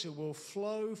water will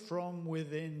flow from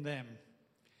within them.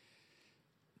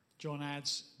 John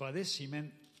adds, by this he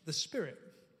meant the Spirit,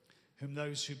 whom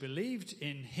those who believed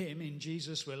in him, in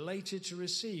Jesus, were later to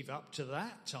receive. Up to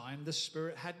that time, the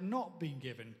Spirit had not been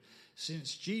given,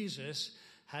 since Jesus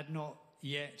had not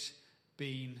yet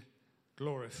been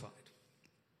glorified.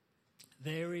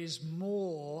 There is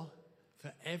more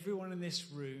for everyone in this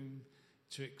room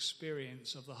to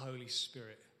experience of the Holy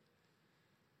Spirit.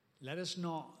 Let us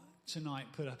not tonight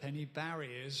put up any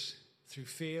barriers through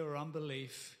fear or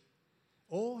unbelief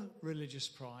or religious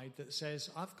pride that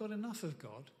says, I've got enough of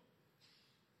God.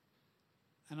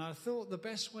 And I thought the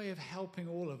best way of helping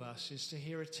all of us is to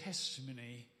hear a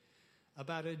testimony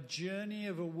about a journey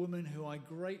of a woman who I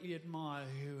greatly admire,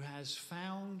 who has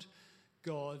found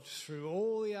God through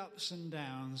all the ups and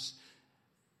downs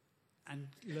and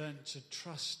learned to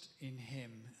trust in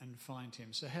him and find him.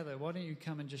 So Heather, why don't you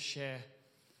come and just share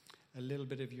a little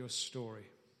bit of your story?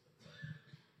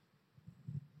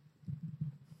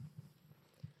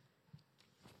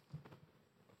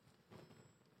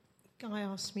 Guy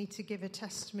asked me to give a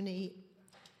testimony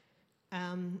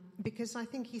because I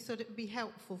think he thought it would be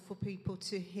helpful for people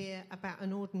to hear about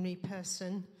an ordinary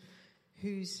person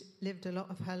who's lived a lot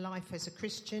of her life as a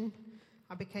Christian.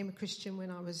 I became a Christian when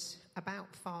I was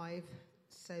about 5,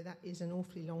 so that is an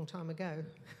awfully long time ago.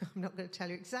 I'm not going to tell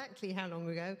you exactly how long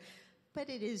ago,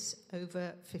 but it is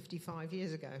over 55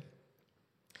 years ago.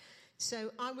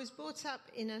 So I was brought up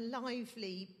in a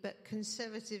lively but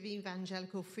conservative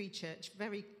evangelical free church,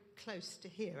 very close to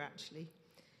here actually,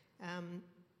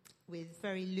 with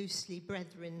very loosely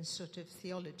brethren sort of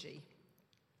theology.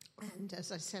 And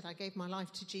as I said, I gave my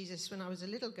life to Jesus when I was a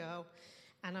little girl,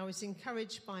 and I was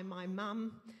encouraged by my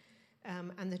mum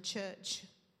and the church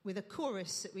with a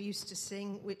chorus that we used to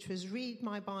sing, which was, read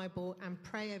my Bible and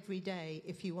pray every day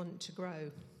if you want to grow.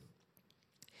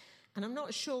 And I'm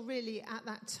not sure really at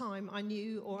that time I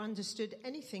knew or understood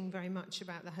anything very much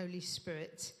about the Holy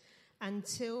Spirit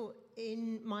until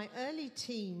in my early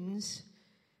teens.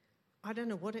 I don't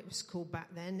know what it was called back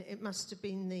then. It must have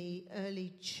been the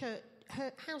early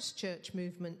house church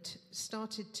movement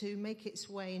started to make its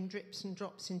way in drips and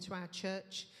drops into our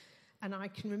church. And I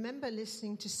can remember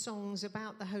listening to songs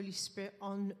about the Holy Spirit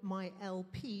on my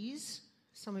LPs.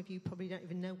 Some of you probably don't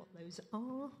even know what those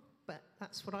are, but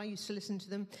that's what I used to listen to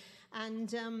them.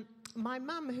 And my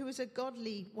mum, who was a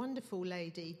godly, wonderful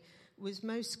lady, was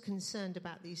most concerned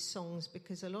about these songs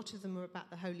because a lot of them were about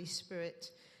the Holy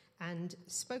Spirit and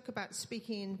spoke about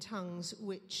speaking in tongues,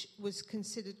 which was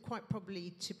considered quite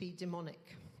probably to be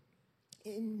demonic,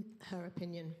 in her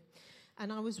opinion.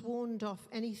 And I was warned off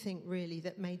anything really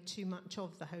that made too much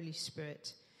of the Holy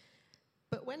Spirit.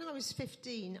 But when I was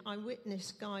 15, I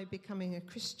witnessed Guy becoming a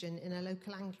Christian in a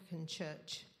local Anglican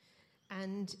church.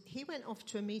 And he went off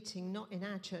to a meeting, not in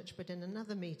our church, but in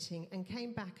another meeting, and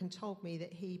came back and told me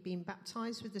that he'd been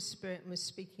baptized with the Spirit and was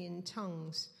speaking in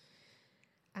tongues.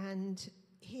 And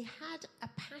he had a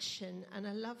passion and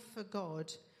a love for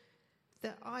God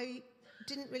that I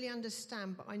didn't really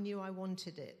understand, but I knew I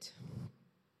wanted it.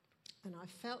 And I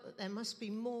felt that there must be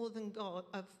more than God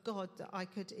that I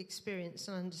could experience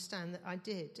and understand, that I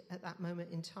did at that moment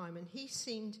in time. And he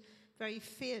seemed very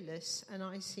fearless, and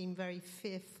I seemed very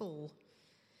fearful.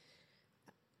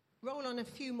 Roll on a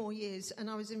few more years, and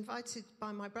I was invited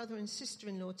by my brother and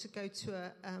sister-in-law to go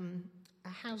to a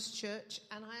house church,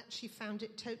 and I actually found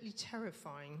it totally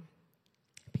terrifying.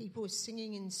 People were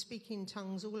singing and speaking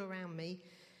tongues all around me,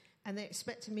 and they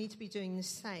expected me to be doing the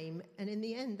same. And in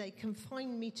the end, they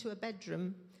confined me to a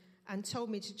bedroom and told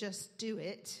me to just do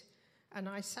it. And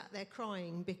I sat there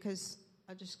crying because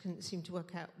I just couldn't seem to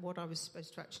work out what I was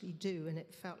supposed to actually do, and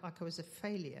it felt like I was a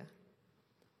failure.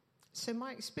 So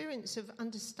my experience of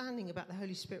understanding about the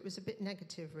Holy Spirit was a bit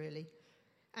negative, really.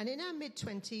 And in our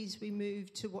mid-20s, we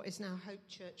moved to what is now Hope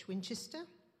Church, Winchester,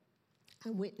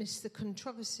 and witnessed the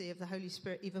controversy of the Holy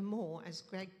Spirit even more as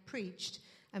Greg preached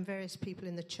and various people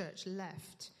in the church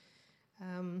left.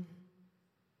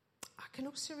 I can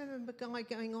also remember Guy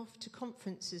going off to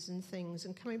conferences and things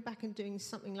and coming back and doing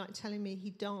something like telling me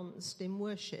he danced in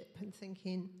worship, and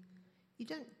thinking, you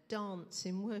don't dance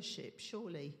in worship,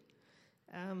 surely.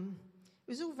 It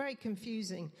was all very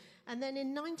confusing. And then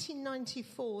in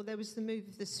 1994, there was the move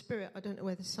of the Spirit. I don't know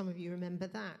whether some of you remember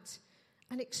that.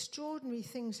 And extraordinary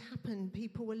things happened.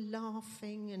 People were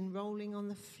laughing and rolling on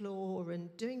the floor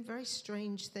and doing very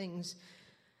strange things.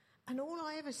 And all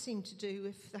I ever seemed to do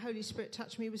if the Holy Spirit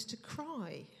touched me was to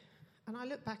cry. And I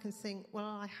look back and think, well,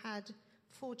 I had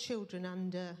 4 children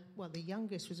under, well, the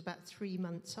youngest was about 3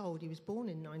 months old. He was born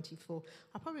in 94.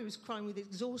 I probably was crying with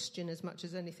exhaustion as much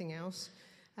as anything else.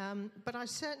 But I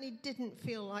certainly didn't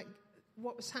feel like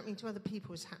what was happening to other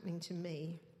people was happening to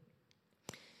me.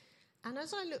 And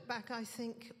as I look back, I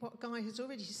think what Guy has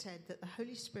already said, that the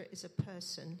Holy Spirit is a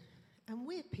person, and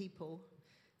we're people,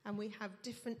 and we have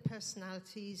different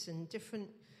personalities and different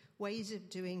ways of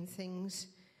doing things.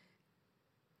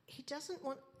 He doesn't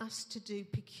want us to do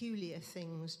peculiar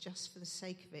things just for the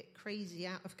sake of it, crazy,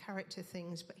 out of character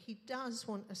things, but he does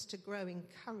want us to grow in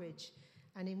courage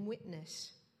and in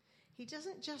witness. He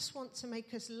doesn't just want to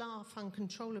make us laugh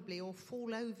uncontrollably or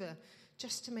fall over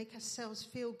just to make ourselves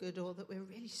feel good or that we're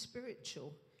really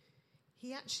spiritual.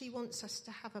 He actually wants us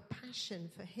to have a passion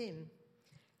for him.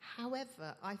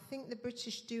 However, I think the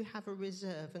British do have a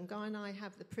reserve, and Guy and I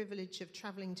have the privilege of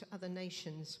travelling to other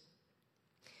nations.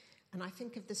 And I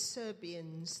think of the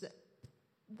Serbians that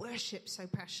worship so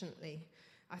passionately.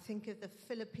 I think of the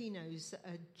Filipinos that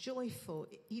are joyful,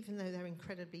 even though they're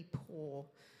incredibly poor.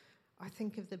 I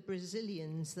think of the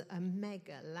Brazilians that are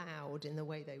mega loud in the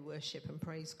way they worship and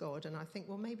praise God. And I think,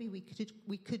 well, maybe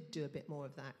we could do a bit more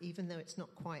of that, even though it's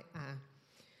not quite our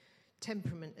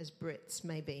temperament as Brits,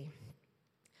 maybe.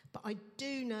 But I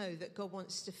do know that God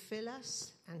wants to fill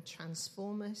us and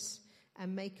transform us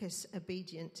and make us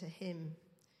obedient to him.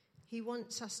 He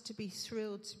wants us to be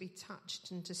thrilled to be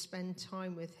touched and to spend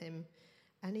time with him.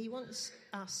 And he wants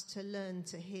us to learn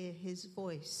to hear his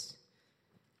voice.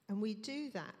 And we do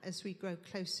that as we grow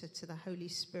closer to the Holy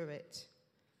Spirit.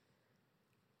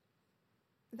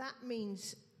 That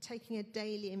means taking a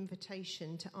daily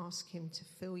invitation to ask him to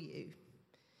fill you.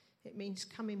 It means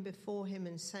coming before him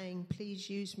and saying, please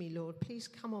use me, Lord. Please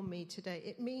come on me today.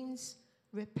 It means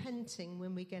repenting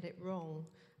when we get it wrong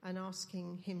and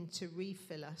asking him to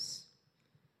refill us.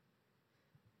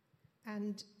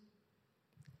 And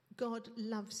God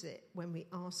loves it when we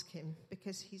ask him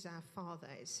because he's our Father.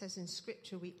 It says in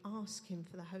Scripture we ask him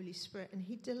for the Holy Spirit, and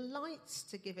he delights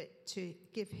to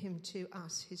give him to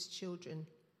us, his children.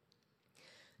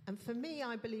 And for me,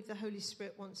 I believe the Holy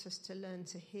Spirit wants us to learn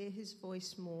to hear his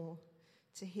voice more,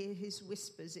 to hear his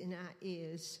whispers in our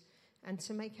ears, and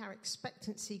to make our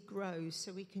expectancy grow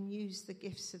so we can use the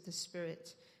gifts of the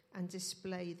Spirit and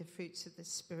display the fruits of the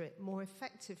Spirit more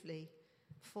effectively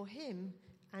for him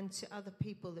and to other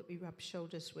people that we rub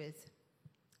shoulders with.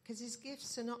 Because his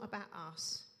gifts are not about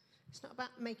us. It's not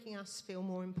about making us feel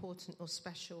more important or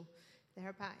special. They're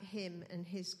about him and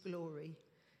his glory.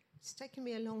 It's taken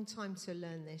me a long time to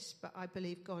learn this, but I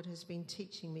believe God has been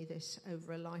teaching me this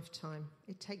over a lifetime.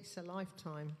 It takes a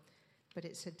lifetime, but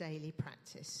it's a daily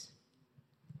practice.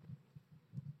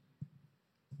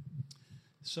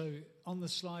 So on the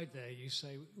slide there, you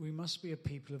say we must be a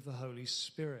people of the Holy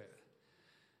Spirit.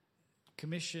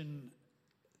 Commission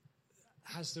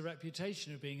has the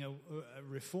reputation of being a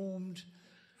reformed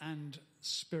and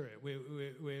spirit.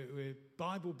 We're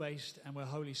Bible-based and we're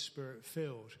Holy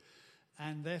Spirit-filled.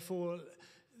 And therefore,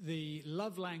 the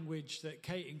love language that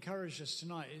Kate encouraged us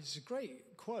tonight, is a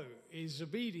great quote, is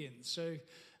obedience. So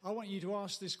I want you to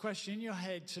ask this question in your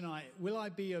head tonight. Will I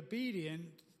be obedient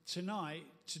tonight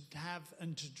to have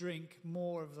and to drink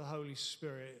more of the Holy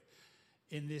Spirit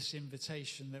in this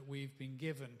invitation that we've been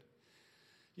given?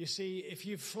 You see, if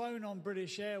you've flown on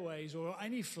British Airways or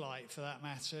any flight for that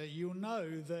matter, you'll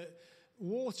know that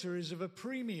water is of a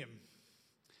premium.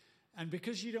 And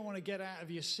because you don't want to get out of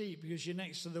your seat because you're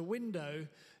next to the window,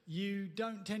 you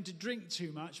don't tend to drink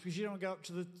too much because you don't go up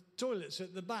to the toilets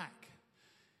at the back.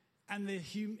 And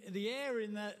the air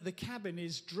in the cabin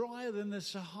is drier than the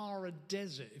Sahara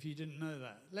Desert, if you didn't know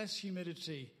that. Less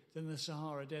humidity than the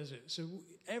Sahara Desert. So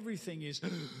everything is,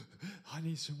 I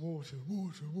need some water,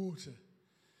 water, water.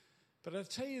 But I'll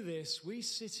tell you this, we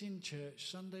sit in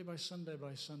church Sunday by Sunday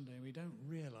by Sunday, and we don't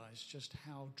realize just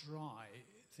how dry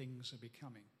things are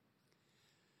becoming.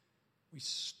 We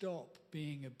stop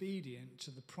being obedient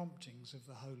to the promptings of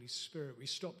the Holy Spirit. We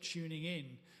stop tuning in.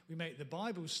 We make the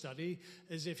Bible study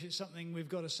as if it's something we've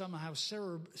got to somehow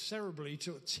cerebrally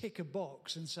to tick a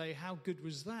box and say, how good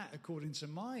was that according to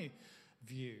my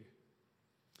view?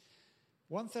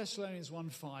 1 Thessalonians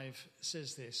 1:5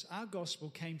 says this, our gospel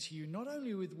came to you not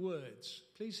only with words,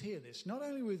 please hear this, not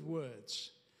only with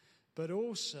words, but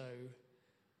also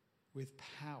with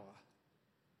power,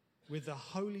 with the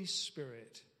Holy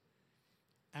Spirit,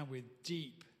 and with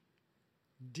deep,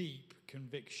 deep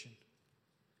conviction.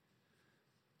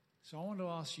 So I want to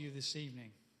ask you this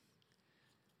evening,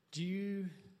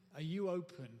 are you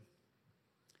open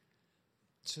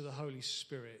to the Holy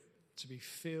Spirit to be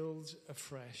filled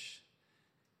afresh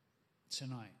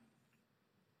tonight?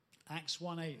 Acts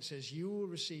 1:8 says, you will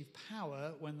receive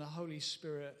power when the Holy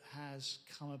Spirit has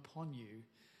come upon you,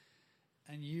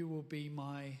 and you will be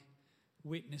my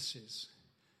witnesses.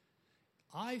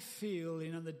 I feel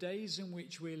in the days in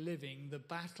which we're living, the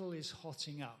battle is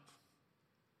hotting up.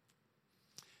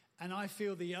 And I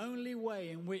feel the only way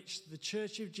in which the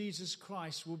Church of Jesus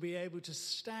Christ will be able to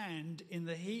stand in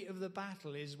the heat of the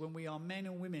battle is when we are men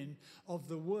and women of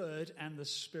the Word and the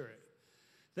Spirit.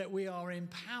 That we are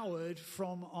empowered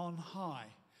from on high.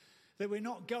 That we're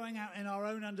not going out in our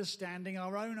own understanding,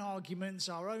 our own arguments,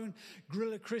 our own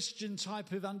guerrilla Christian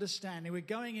type of understanding. We're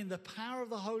going in the power of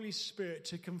the Holy Spirit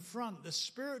to confront the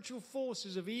spiritual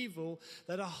forces of evil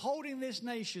that are holding this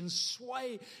nation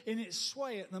in its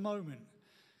sway at the moment.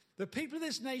 The people of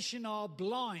this nation are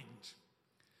blind.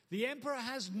 The emperor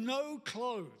has no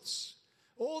clothes.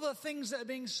 All the things that are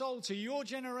being sold to your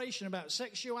generation about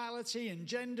sexuality and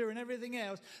gender and everything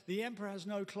else, the emperor has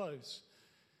no clothes.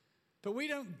 But we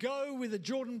don't go with a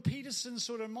Jordan Peterson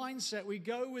sort of mindset. We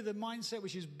go with a mindset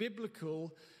which is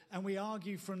biblical, and we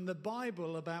argue from the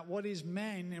Bible about what is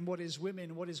men and what is women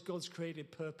and what is God's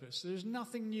created purpose. There's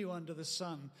nothing new under the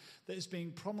sun that is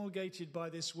being promulgated by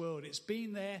this world. It's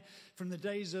been there from the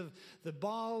days of the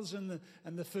Baals and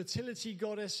the fertility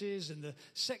goddesses and the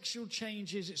sexual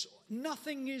changes.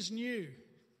 Nothing is new.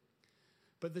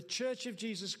 But the Church of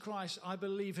Jesus Christ, I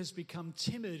believe, has become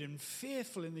timid and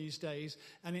fearful in these days,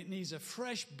 and it needs a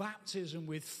fresh baptism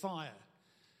with fire.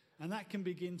 And that can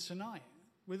begin tonight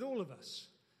with all of us,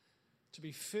 to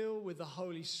be filled with the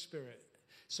Holy Spirit.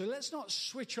 So let's not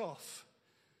switch off.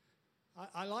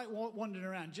 I like wandering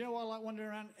around. Do you know why I like wandering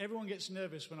around? Everyone gets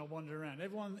nervous when I wander around.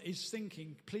 Everyone is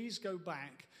thinking, please go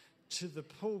back to the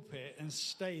pulpit and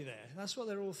stay there. That's what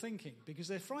they're all thinking, because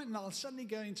they're frightened that I'm suddenly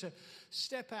going to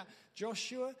step out.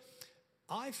 Joshua,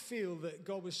 I feel that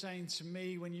God was saying to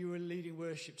me when you were leading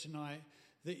worship tonight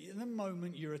that in the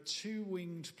moment you're a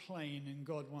two-winged plane and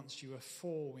God wants you a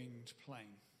four-winged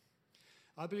plane.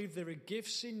 I believe there are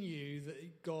gifts in you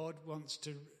that God wants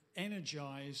to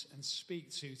energize and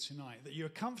speak to tonight. That you're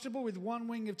comfortable with one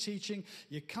wing of teaching,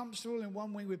 you're comfortable in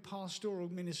one wing with pastoral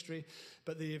ministry,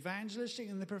 but the evangelistic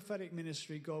and the prophetic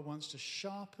ministry God wants to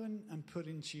sharpen and put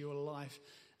into your life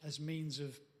as means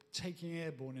of taking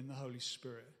airborne in the Holy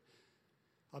Spirit.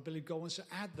 I believe God wants to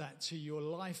add that to your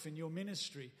life and your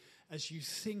ministry as you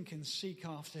think and seek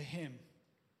after Him.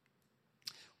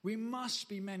 We must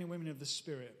be men and women of the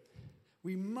Spirit.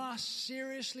 We must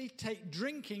seriously take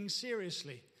drinking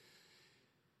seriously.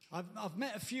 I've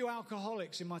met a few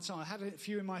alcoholics in my time. I had a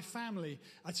few in my family.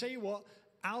 I tell you what,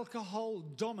 alcohol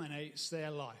dominates their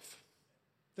life.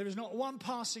 There is not one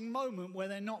passing moment where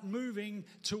they're not moving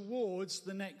towards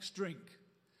the next drink.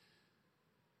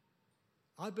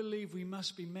 I believe we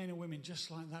must be men and women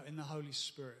just like that in the Holy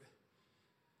Spirit.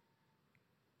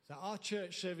 That our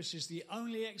church service is the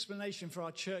only explanation for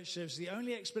our church service. The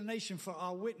only explanation for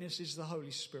our witness is the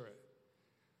Holy Spirit.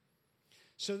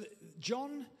 So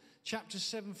John chapter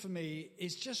 7 for me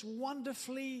is just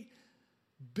wonderfully,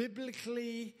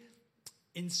 biblically,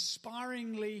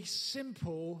 inspiringly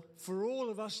simple for all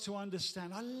of us to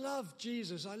understand. I love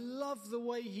Jesus. I love the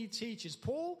way He teaches.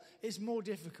 Paul is more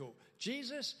difficult.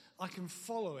 Jesus, I can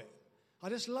follow it. I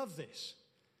just love this.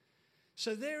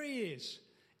 So there He is.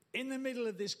 In the middle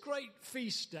of this great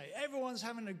feast day, everyone's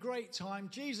having a great time.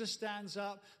 Jesus stands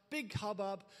up, big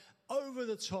hubbub, over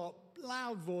the top,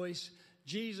 loud voice.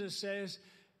 Jesus says,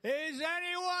 "Is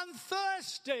anyone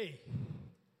thirsty?"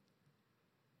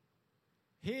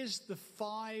 Here's the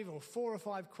 4 or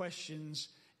 5 questions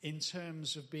in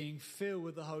terms of being filled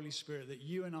with the Holy Spirit that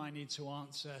you and I need to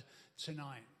answer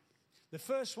tonight. The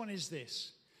first one is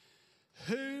this: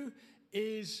 who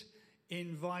is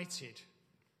invited?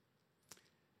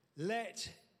 Let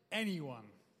anyone.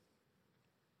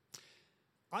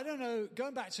 I don't know,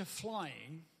 going back to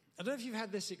flying, I don't know if you've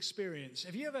had this experience.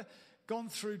 Have you ever gone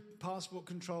through passport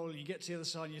control and you get to the other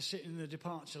side and you're sitting in the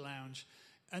departure lounge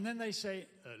and then they say,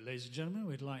 ladies and gentlemen,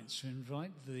 we'd like to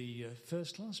invite the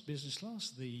first class, business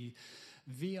class, the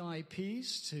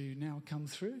VIPs to now come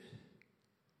through.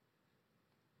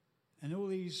 And all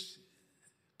these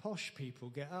posh people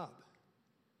get up.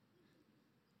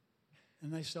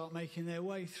 And they start making their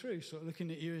way through, sort of looking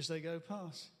at you as they go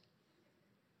past.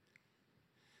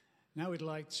 Now we'd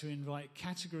like to invite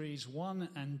categories 1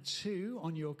 and 2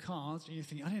 on your cards. And you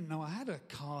think, I didn't know I had a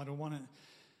card or one.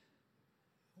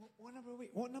 What number are we?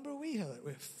 What number are we?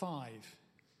 We're 5.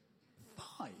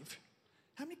 5?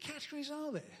 How many categories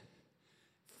are there?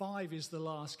 5 is the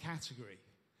last category.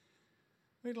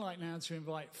 We'd like now to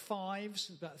invite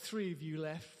 5s, about 3 of you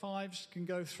left. 5s can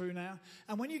go through now.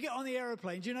 And when you get on the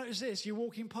aeroplane, do you notice this? You're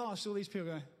walking past all these people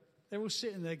going, they're all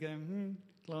sitting there going,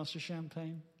 glass of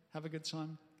champagne, have a good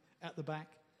time, at the back.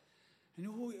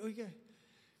 And we go.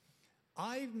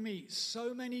 I meet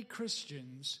so many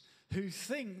Christians who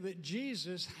think that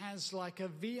Jesus has like a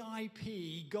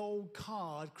VIP gold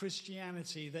card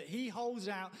Christianity that He holds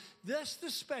out. That's the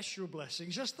special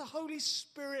blessings, just the Holy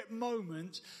Spirit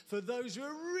moment for those who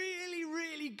are really,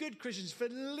 really good Christians, for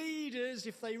leaders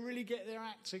if they really get their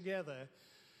act together.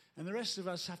 And the rest of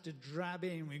us have to drab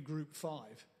in with group 5.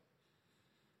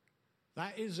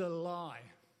 That is a lie.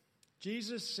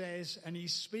 Jesus says, and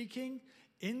he's speaking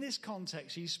in this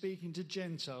context, he's speaking to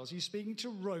Gentiles, he's speaking to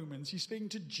Romans, he's speaking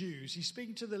to Jews, he's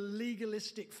speaking to the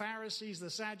legalistic Pharisees,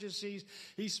 the Sadducees,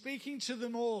 he's speaking to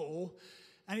them all,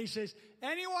 and he says,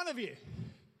 any one of you,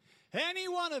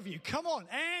 come on,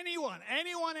 anyone,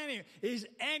 is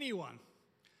anyone.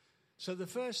 So the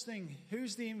first thing,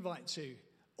 who's the invite to?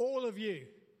 All of you,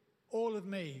 all of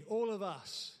me, all of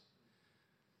us.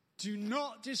 Do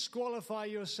not disqualify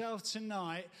yourself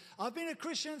tonight. I've been a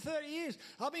Christian 30 years.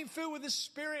 I've been filled with the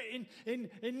Spirit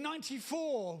in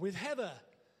 94 with Heather.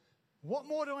 What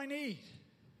more do I need?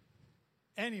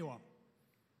 Anyone.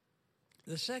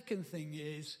 The second thing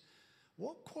is,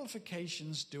 what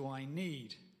qualifications do I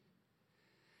need?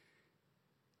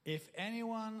 If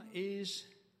anyone is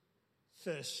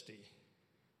thirsty,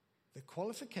 the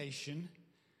qualification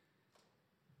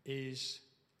is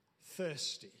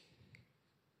thirsty.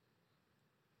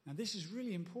 Now, this is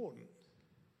really important.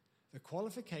 The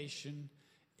qualification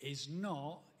is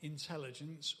not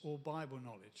intelligence or Bible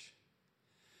knowledge.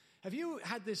 Have you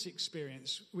had this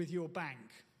experience with your bank?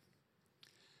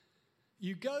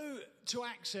 You go to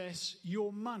access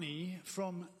your money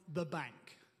from the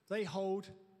bank. They hold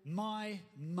my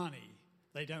money.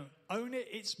 They don't own it,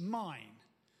 it's mine.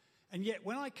 And yet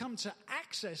when I come to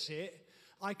access it,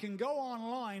 I can go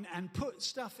online and put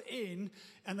stuff in,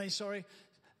 and they say,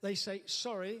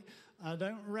 sorry, I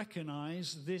don't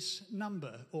recognize this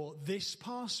number or this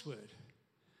password.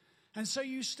 And so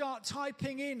you start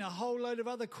typing in a whole load of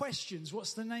other questions.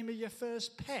 What's the name of your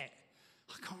first pet?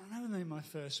 I can't remember the name of my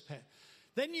first pet.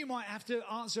 Then you might have to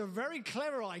answer a very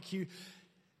clever IQ.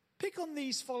 Pick on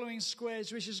these following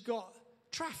squares which has got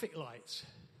traffic lights.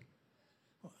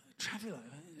 What, traffic light?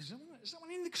 Is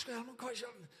someone in the square? I'm not quite sure.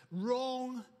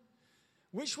 Wrong.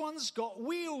 Which one's got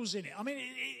wheels in it? I mean,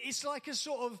 it's like a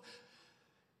sort of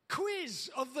quiz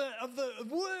of the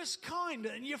worst kind,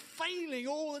 and you're failing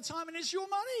all the time, and it's your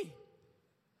money.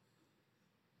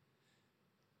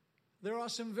 There are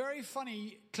some very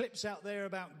funny clips out there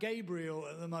about Gabriel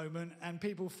at the moment, and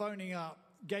people phoning up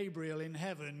Gabriel in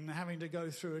heaven and having to go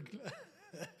through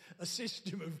a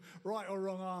system of right or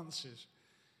wrong answers.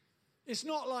 It's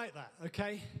not like that,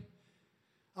 okay?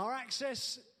 Our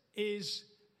access is,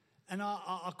 and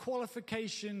our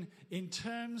qualification in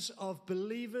terms of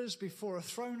believers before a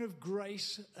throne of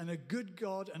grace and a good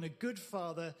God and a good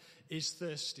Father is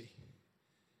thirsty.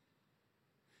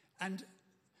 And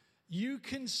you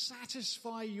can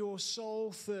satisfy your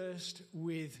soul thirst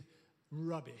with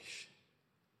rubbish.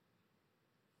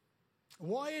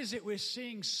 Why is it we're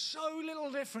seeing so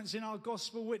little difference in our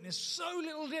gospel witness, so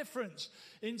little difference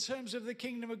in terms of the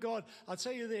kingdom of God? I'll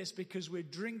tell you this, because we're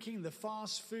drinking the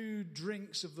fast food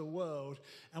drinks of the world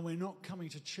and we're not coming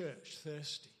to church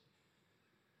thirsty.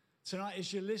 Tonight,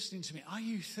 as you're listening to me, are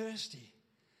you thirsty?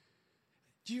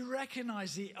 Do you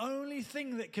recognize the only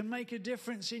thing that can make a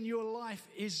difference in your life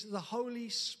is the Holy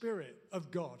Spirit of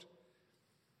God?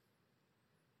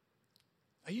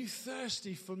 Are you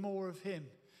thirsty for more of Him?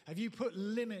 Have you put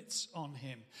limits on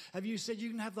Him? Have you said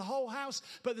you can have the whole house,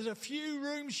 but there's a few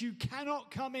rooms you cannot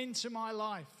come into my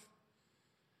life?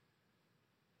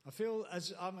 I feel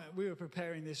as we were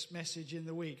preparing this message in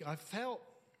the week, I felt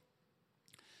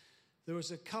there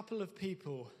was a couple of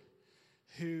people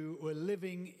who were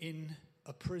living in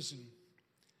a prison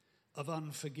of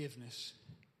unforgiveness.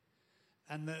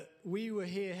 And that we were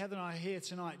here, Heather and I are here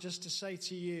tonight, just to say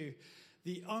to you,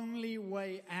 the only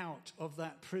way out of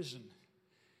that prison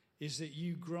is that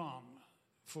you grant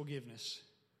forgiveness.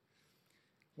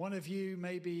 One of you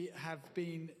maybe have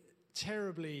been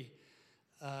terribly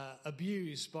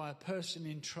abused by a person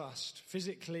in trust,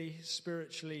 physically,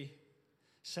 spiritually,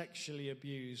 sexually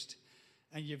abused,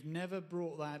 and you've never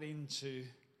brought that into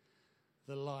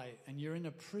the light, and you're in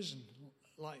a prison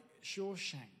like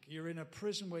Shawshank. You're in a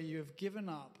prison where you have given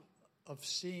up of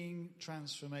seeing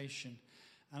transformation.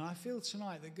 And I feel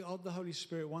tonight that God, the Holy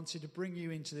Spirit, wanted to bring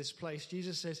you into this place.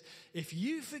 Jesus says, if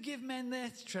you forgive men their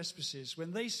trespasses,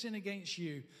 when they sin against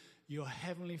you, your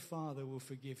heavenly Father will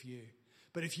forgive you.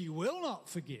 But if you will not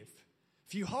forgive,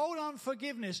 if you hold on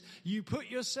forgiveness, you put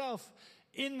yourself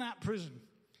in that prison.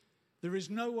 There is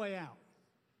no way out.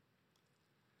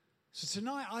 So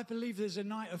tonight, I believe there's a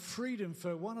night of freedom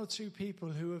for one or two people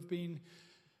who have been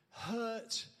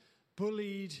hurt,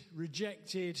 bullied,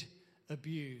 rejected,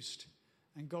 abused.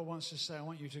 And God wants to say, I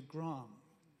want you to grant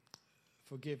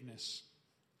forgiveness.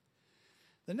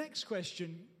 The next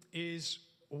question is,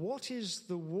 what is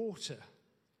the water?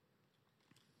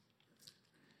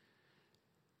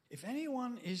 If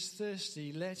anyone is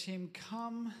thirsty, let him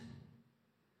come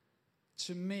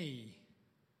to me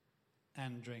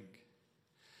and drink.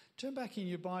 Turn back in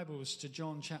your Bibles to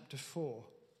John chapter 4.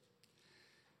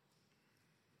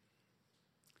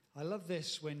 I love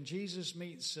this when Jesus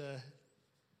meets a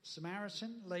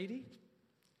Samaritan lady.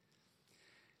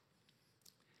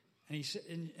 And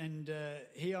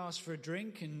he asks for a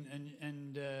drink,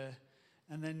 and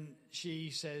then she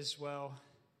says, well,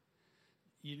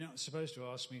 you're not supposed to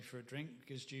ask me for a drink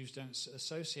because Jews don't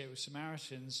associate with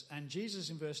Samaritans. And Jesus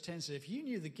in verse 10 said, if you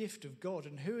knew the gift of God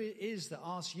and who it is that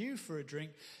asks you for a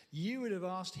drink, you would have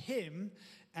asked him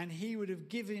and he would have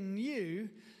given you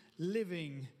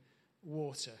living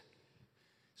water.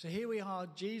 So here we are,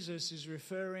 Jesus is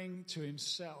referring to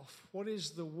himself. What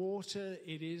is the water?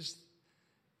 It is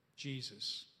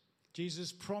Jesus.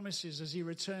 Jesus promises as he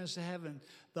returns to heaven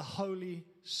the Holy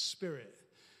Spirit.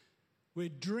 We're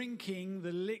drinking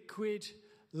the liquid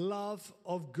love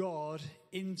of God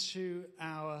into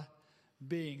our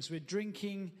beings. We're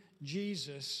drinking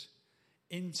Jesus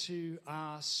into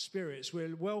our spirits.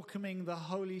 We're welcoming the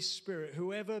Holy Spirit.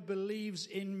 Whoever believes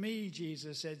in me,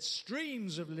 Jesus said,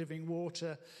 streams of living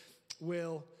water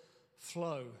will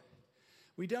flow.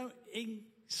 We don't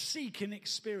seek an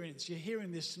experience. You're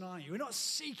hearing this tonight. We're not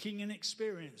seeking an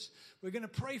experience. We're going to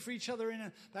pray for each other in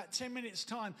about 10 minutes'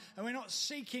 time. And we're not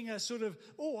seeking a sort of,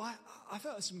 I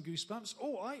felt some goosebumps.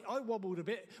 I wobbled a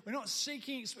bit. We're not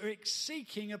seeking, we're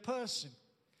seeking a person.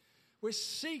 We're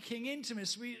seeking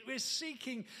intimacy. We're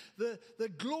seeking the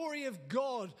glory of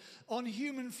God on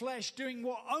human flesh, doing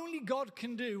what only God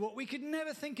can do, what we could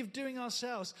never think of doing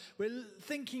ourselves. We're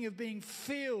thinking of being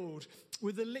filled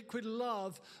with the liquid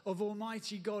love of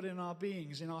Almighty God in our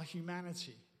beings, in our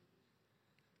humanity.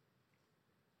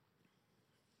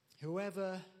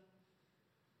 Whoever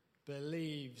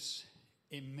believes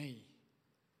in me,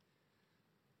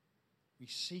 we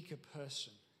seek a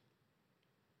person.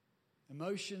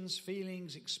 Emotions,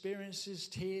 feelings, experiences,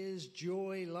 tears,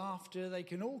 joy, laughter, they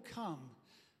can all come,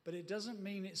 but it doesn't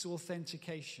mean it's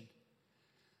authentication.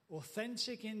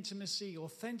 Authentic intimacy,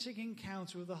 authentic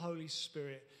encounter with the Holy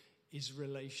Spirit is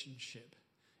relationship,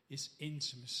 it's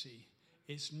intimacy,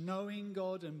 it's knowing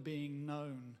God and being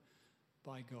known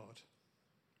by God.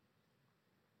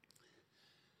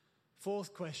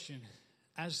 Fourth question,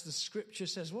 as the scripture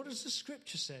says, what does the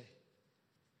scripture say?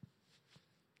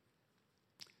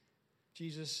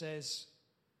 Jesus says,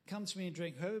 come to me and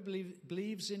drink. Whoever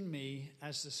believes in me,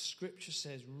 as the scripture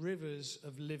says, rivers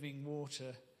of living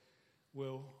water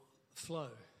will flow.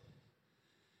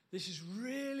 This is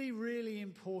really, really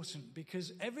important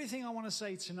because everything I want to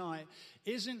say tonight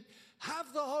isn't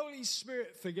have the Holy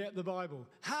Spirit forget the Bible.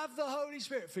 Have the Holy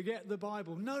Spirit forget the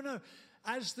Bible. No.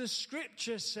 As the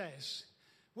scripture says,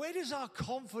 where does our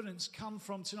confidence come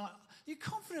from tonight? Your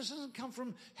confidence doesn't come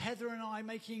from Heather and I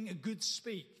making a good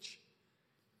speech.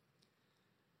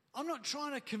 I'm not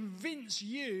trying to convince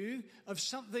you of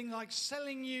something like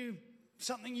selling you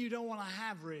something you don't want to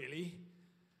have, really.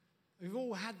 We've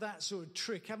all had that sort of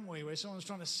trick, haven't we, where someone's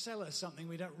trying to sell us something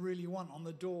we don't really want on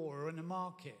the door or in the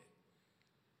market.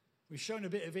 We've shown a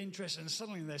bit of interest and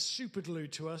suddenly they're super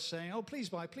glued to us saying, oh, please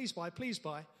buy, please buy, please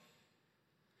buy.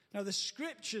 Now, the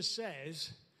scripture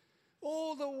says,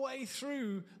 all the way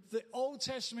through the Old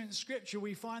Testament scripture,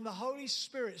 we find the Holy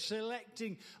Spirit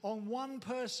selecting on one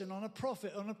person, on a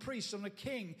prophet, on a priest, on a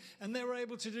king, and they were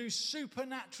able to do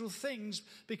supernatural things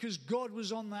because God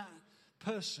was on that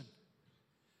person.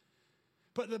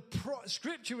 But the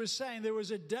scripture was saying there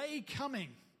was a day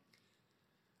coming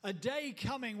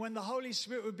when the Holy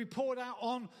Spirit would be poured out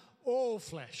on all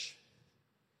flesh,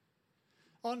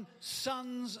 on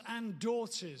sons and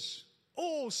daughters.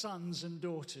 All sons and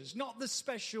daughters, not the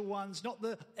special ones, not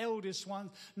the eldest ones,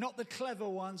 not the clever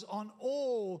ones, on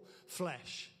all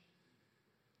flesh.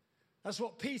 That's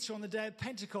what Peter on the day of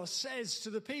Pentecost says to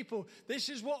the people. This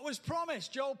is what was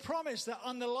promised. Joel promised that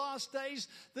on the last days,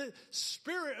 the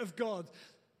Spirit of God,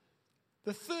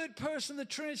 the third person of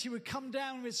the Trinity, would come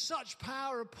down with such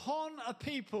power upon a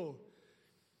people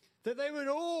that they would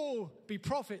all be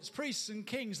prophets, priests, and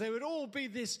kings. They would all be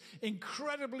this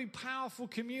incredibly powerful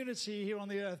community here on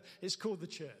the earth. It's called the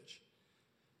church.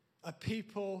 A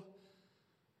people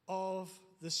of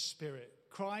the Spirit.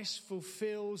 Christ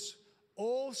fulfills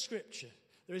all Scripture.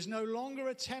 There is no longer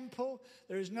a temple.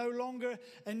 There is no longer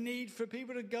a need for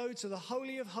people to go to the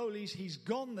Holy of Holies. He's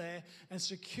gone there and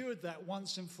secured that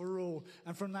once and for all.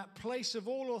 And from that place of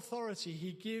all authority,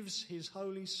 he gives his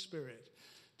Holy Spirit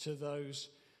to those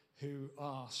who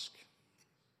ask.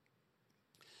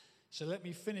 So let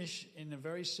me finish in a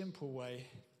very simple way.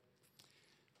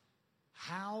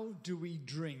 How do we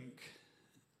drink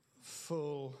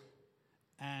full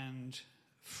and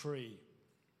free?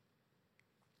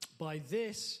 By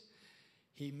this,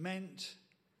 he meant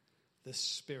the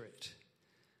Spirit,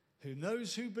 whom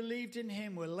those who believed in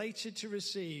him were later to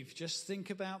receive. Just think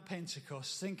about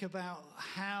Pentecost. Think about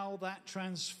how that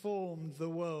transformed the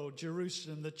world,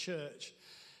 Jerusalem, the church.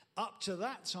 Up to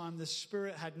that time, the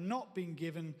Spirit had not been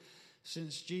given,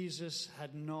 since Jesus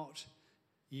had not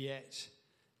yet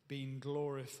been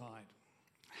glorified.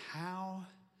 How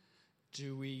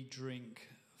do we drink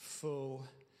full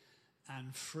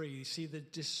and free? See, the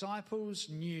disciples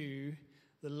knew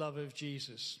the love of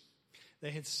Jesus.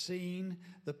 They had seen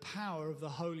the power of the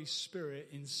Holy Spirit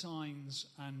in signs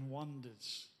and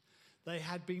wonders. They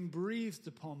had been breathed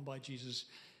upon by Jesus,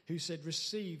 who said,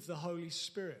 "Receive the Holy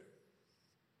Spirit."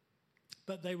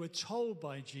 But they were told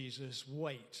by Jesus,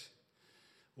 wait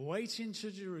in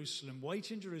Jerusalem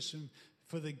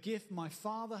for the gift my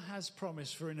Father has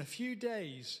promised, for in a few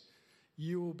days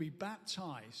you will be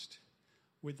baptized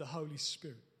with the Holy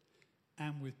Spirit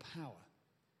and with power.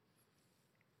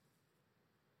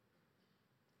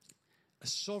 A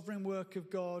sovereign work of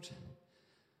God?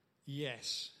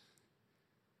 Yes.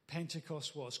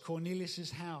 Pentecost was.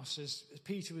 Cornelius' house, as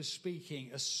Peter was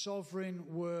speaking, a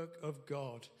sovereign work of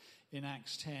God in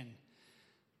Acts 10.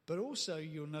 But also,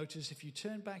 you'll notice if you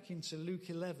turn back into Luke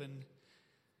 11,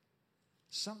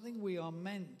 something we are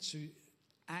meant to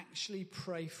actually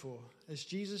pray for. As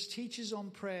Jesus teaches on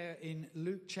prayer in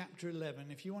Luke chapter 11,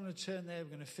 if you want to turn there,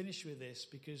 we're going to finish with this,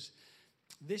 because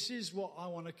this is what I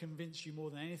want to convince you more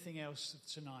than anything else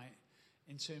tonight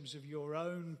in terms of your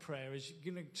own prayer. Is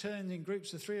you're going to turn in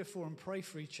groups of 3 or 4 and pray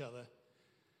for each other,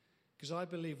 because I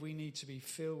believe we need to be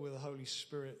filled with the Holy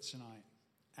Spirit tonight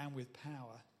and with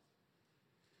power.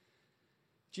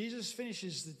 Jesus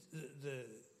finishes the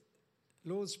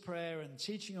Lord's Prayer and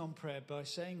teaching on prayer by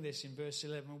saying this in verse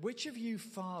 11. Which of you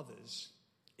fathers,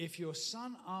 if your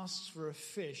son asks for a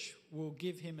fish, will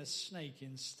give him a snake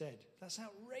instead? That's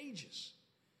outrageous.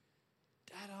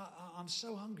 Dad, I'm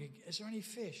so hungry. Is there any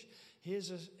fish? Here's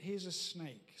a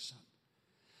snake, son.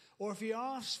 Or if he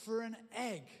asks for an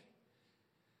egg,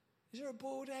 is there a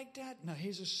boiled egg, Dad? No,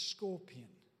 here's a scorpion,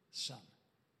 son.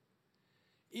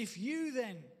 If you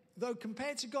then, though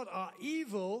compared to God are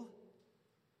evil,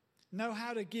 know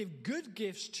how to give good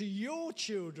gifts to your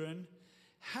children,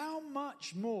 how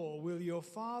much more will your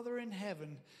Father in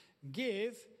heaven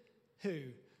give who?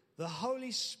 The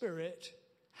Holy Spirit.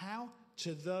 How?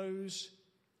 To those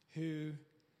who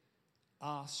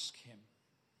ask him.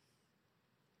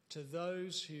 To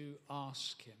those who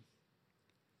ask him.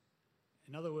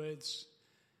 In other words,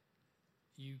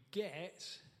 you get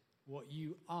what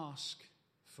you ask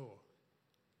for.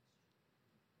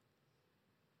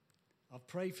 I've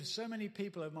prayed for so many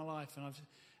people over my life, and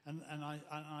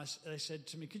they said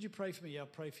to me, "Could you pray for me?" "Yeah, I'll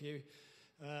pray for you."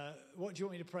 What do you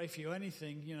want me to pray for you?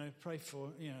 Anything, pray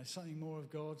for, something more of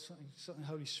God, something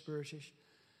Holy Spiritish.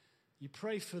 You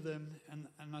pray for them, and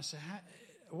I say,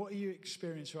 "What are you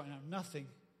experiencing right now?" "Nothing."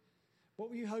 "What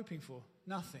were you hoping for?"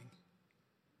 "Nothing."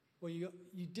 Well,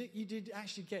 you did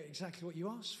actually get exactly what you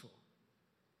asked for.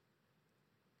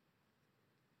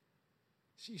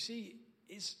 So you see,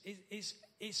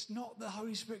 it's not the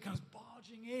Holy Spirit comes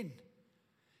barging in.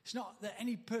 It's not that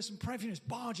any person praying for you is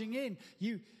barging in.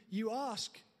 You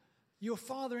ask your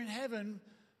Father in heaven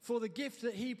for the gift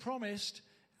that he promised,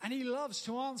 and he loves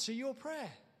to answer your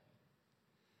prayer.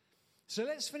 So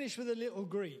let's finish with a little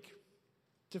Greek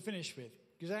to finish with,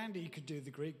 because Andy could do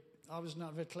the Greek. I was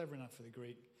not very clever enough for the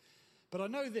Greek. But I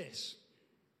know this.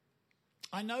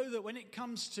 I know that when it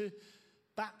comes to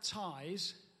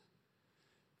baptize,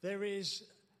 there is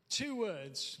 2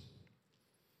 words,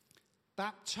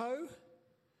 bapto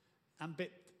and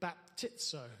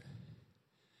baptizo.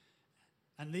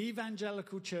 And the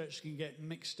evangelical church can get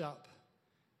mixed up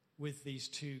with these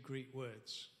 2 Greek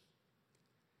words.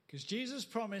 Because Jesus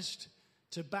promised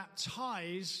to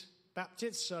baptize,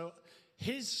 baptizo,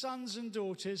 his sons and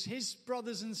daughters, his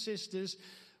brothers and sisters,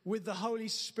 with the Holy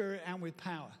Spirit and with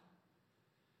power.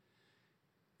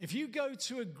 If you go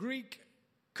to a Greek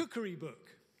cookery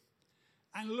book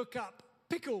and look up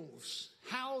pickles,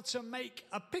 how to make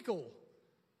a pickle,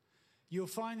 you'll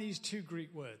find these 2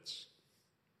 Greek words.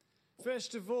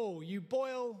 First of all, you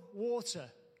boil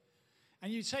water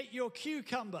and you take your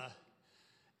cucumber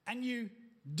and you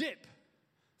dip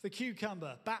the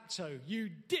cucumber, bapto. You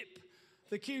dip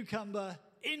the cucumber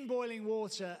in boiling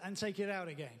water and take it out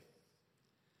again.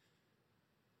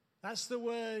 That's the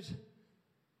word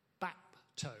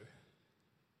bapto.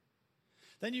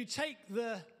 Then you take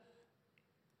the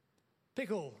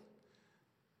pickle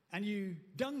and you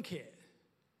dunk it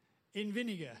in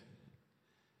vinegar.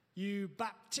 you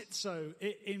baptizo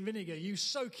it in vinegar. You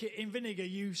soak it in vinegar.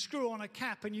 You screw on a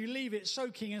cap and you leave it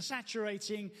soaking and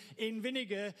saturating in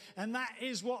vinegar. And that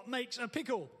is what makes a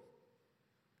pickle.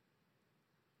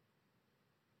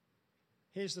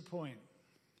 Here's the point.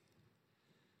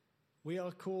 We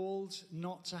are called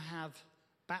not to have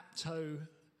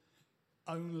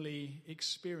bapto-only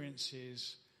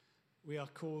experiences. We are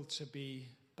called to be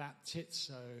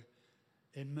baptizo,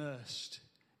 immersed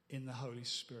in the Holy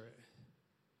Spirit.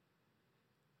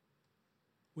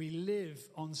 We live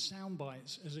on sound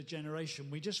bites as a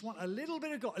generation. We just want a little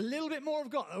bit of God, a little bit more of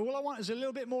God. All I want is a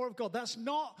little bit more of God. That's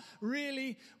not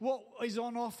really what is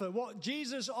on offer. What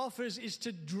Jesus offers is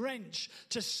to drench,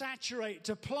 to saturate,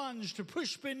 to plunge, to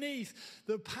push beneath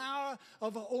the power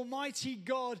of Almighty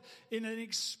God in an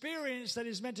experience that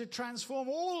is meant to transform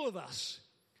all of us.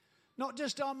 Not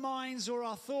just our minds or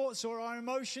our thoughts or our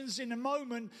emotions in a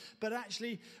moment, but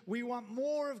actually we want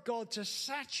more of God to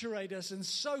saturate us and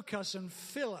soak us and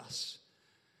fill us,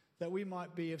 that we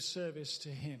might be of service to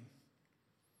Him.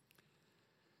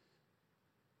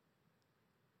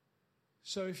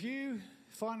 So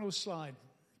final slide,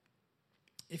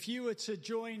 if you were to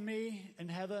join me and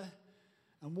Heather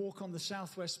and walk on the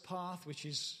Southwest Path, which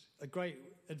is a great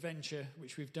adventure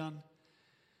which we've done,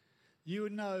 you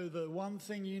would know that one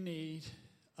thing you need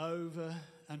over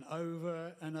and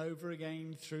over and over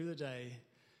again through the day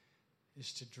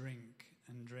is to drink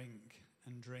and drink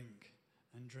and drink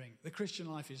and drink. The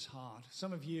Christian life is hard.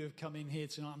 Some of you have come in here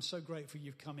tonight. I'm so grateful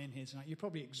you've come in here tonight. You're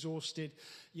probably exhausted.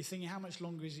 You're thinking, how much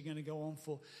longer is he going to go on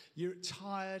for? You're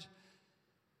tired.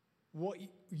 What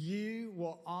you,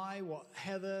 what I, what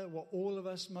Heather, what all of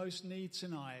us most need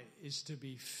tonight is to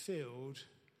be filled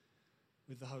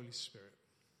with the Holy Spirit.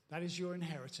 That is your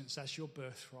inheritance. That's your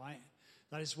birthright.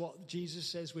 That is what Jesus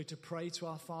says we're to pray to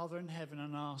our Father in heaven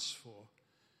and ask for.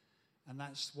 And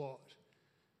that's what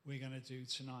we're going to do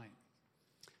tonight.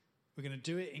 We're going to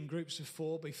do it in groups of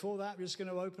 4. Before that, we're just going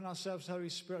to open ourselves to the Holy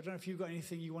Spirit. I don't know if you've got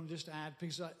anything you want to just add,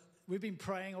 because we've been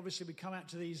praying. Obviously, we come out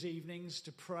to these evenings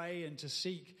to pray and to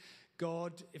seek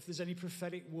God, if there's any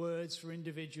prophetic words for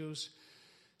individuals.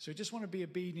 So we just want to be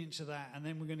obedient to that, and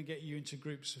then we're going to get you into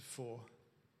groups of 4.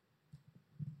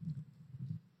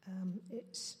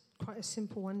 It's quite a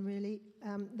simple one, really.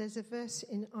 There's a verse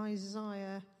in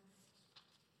Isaiah,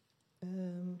 I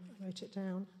wrote it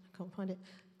down, I can't find it.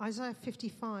 Isaiah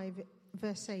 55,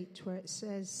 verse 8, where it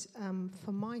says,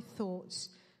 for my thoughts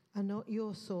are not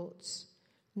your thoughts,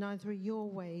 neither are your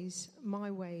ways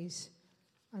my ways.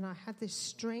 And I had this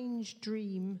strange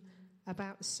dream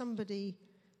about somebody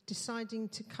deciding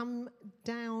to come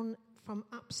down from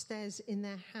upstairs in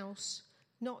their house,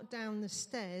 not down the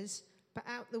stairs, but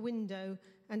out the window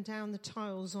and down the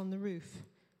tiles on the roof,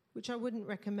 which I wouldn't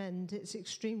recommend. It's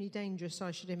extremely dangerous,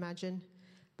 I should imagine.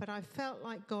 But I felt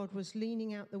like God was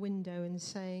leaning out the window and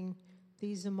saying,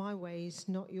 these are my ways,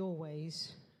 not your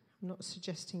ways. I'm not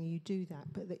suggesting you do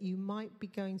that, but that you might be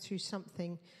going through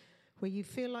something where you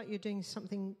feel like you're doing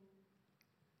something.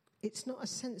 It's not a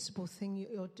sensible thing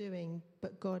you're doing,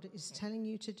 but God is telling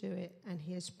you to do it, and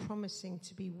He is promising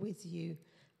to be with you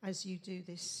as you do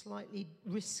this slightly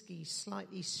risky,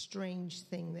 slightly strange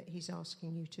thing that He's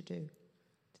asking you to do.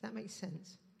 Does that make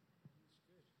sense?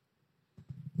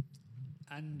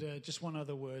 And just one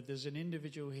other word. There's an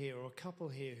individual here or a couple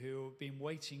here who have been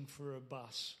waiting for a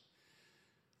bus.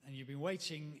 And you've been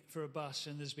waiting for a bus,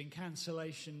 and there's been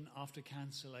cancellation after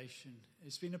cancellation.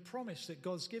 It's been a promise that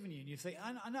God's given you. And you think,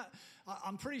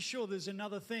 I'm pretty sure there's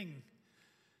another thing.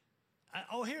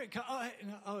 Oh, here it comes.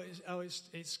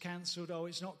 It's cancelled. Oh,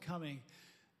 it's not coming.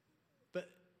 But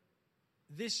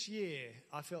this year,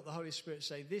 I felt the Holy Spirit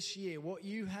say, this year, what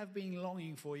you have been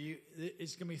longing for,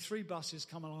 it's going to be 3 buses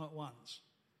coming along at once.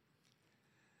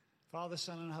 Father,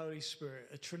 Son, and Holy Spirit,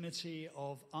 a trinity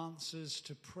of answers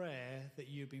to prayer that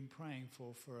you've been praying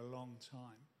for a long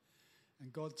time.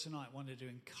 And God tonight wanted to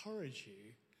encourage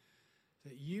you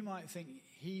that you might think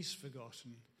He's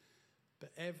forgotten,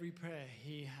 but every prayer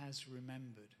He has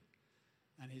remembered.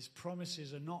 And His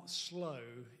promises are not slow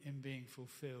in being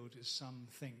fulfilled, as some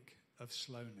think of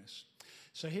slowness.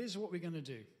 So here's what we're going to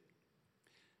do.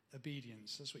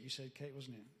 Obedience. That's what you said, Kate,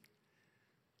 wasn't it?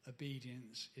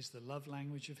 Obedience is the love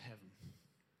language of heaven.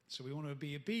 So we want to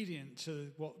be obedient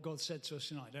to what God said to us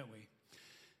tonight, don't we?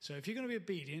 So if you're going to be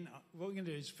obedient, what we're going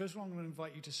to do is, first of all, I'm going to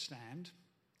invite you to stand.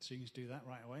 So you can do that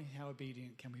right away. How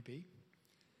obedient can we be?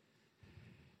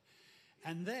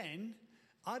 And then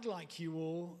I'd like you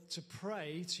all to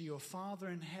pray to your Father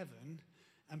in heaven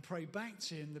and pray back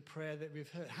to Him the prayer that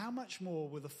we've heard. How much more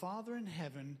will the Father in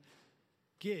heaven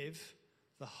give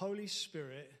the Holy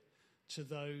Spirit to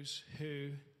those who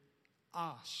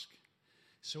ask?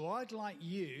 So I'd like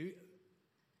you,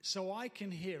 so I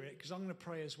can hear it, because I'm going to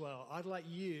pray as well. I'd like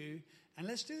you, and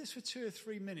let's do this for 2 or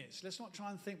 3 minutes. Let's not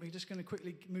try and think we're just going to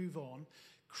quickly move on.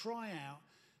 Cry out,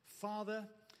 Father,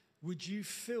 would you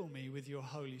fill me with your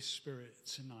Holy Spirit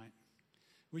tonight?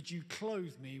 Would you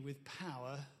clothe me with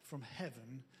power from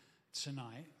heaven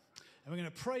tonight? And we're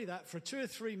going to pray that for 2 or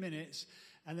 3 minutes.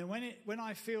 And then when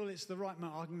I feel it's the right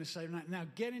moment, I'm going to say, now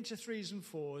get into 3s and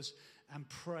 4s and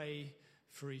pray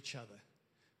for each other.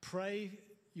 Pray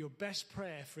your best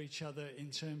prayer for each other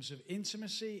in terms of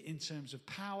intimacy, in terms of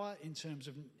power, in terms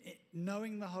of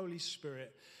knowing the Holy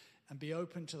Spirit, and be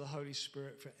open to the Holy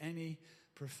Spirit for any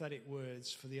prophetic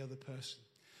words for the other person.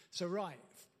 So right,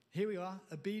 here we are,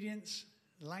 obedience,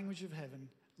 language of heaven,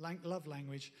 love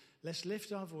language. Let's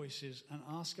lift our voices and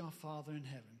ask our Father in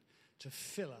heaven to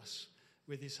fill us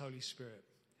with his Holy Spirit.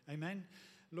 Amen.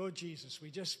 Lord Jesus, we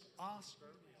just ask.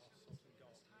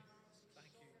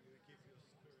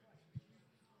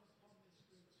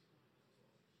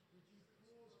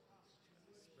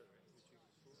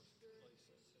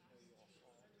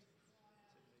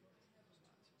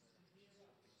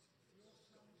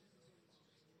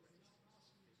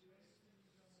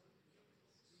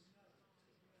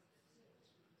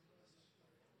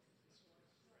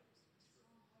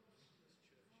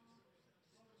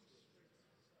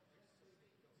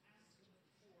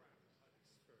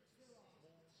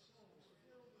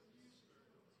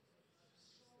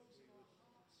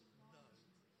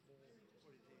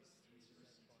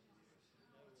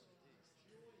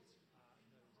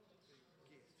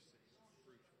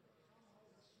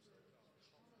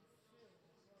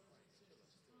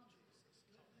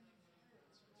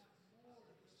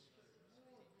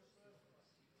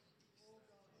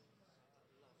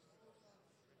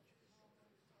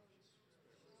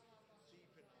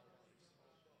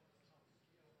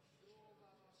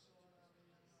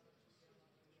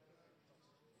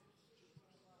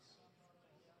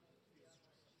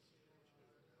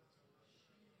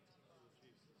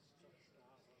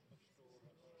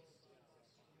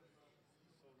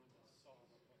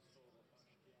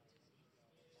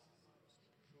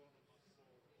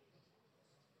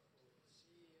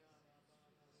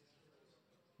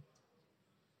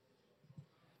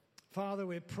 Father,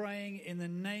 we're praying in the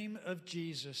name of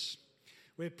Jesus.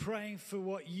 We're praying for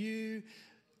what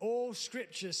all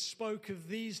Scripture spoke of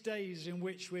these days in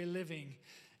which we're living.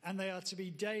 And they are to be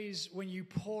days when you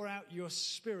pour out your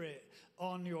Spirit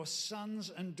on your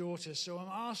sons and daughters. So I'm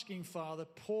asking, Father,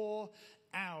 pour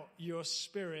out your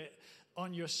Spirit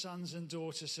on your sons and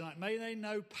daughters tonight. May they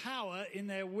know power in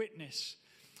their witness.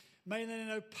 May they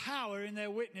know power in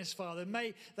their witness, Father.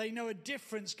 May they know a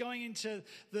difference going into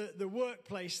the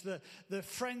workplace, the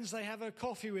friends they have a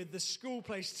coffee with, the school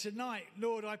place tonight.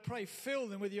 Lord, I pray, fill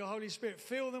them with your Holy Spirit.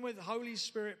 Fill them with Holy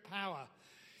Spirit power.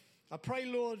 I pray,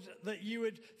 Lord, that you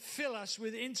would fill us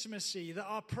with intimacy, that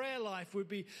our prayer life would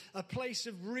be a place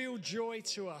of real joy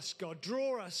to us, God.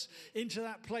 Draw us into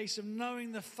that place of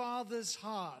knowing the Father's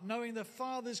heart, knowing the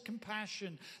Father's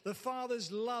compassion, the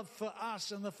Father's love for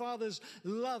us, and the Father's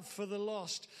love for the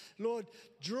lost. Lord,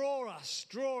 draw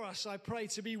us, I pray,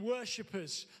 to be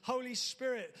worshippers. Holy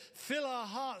Spirit, fill our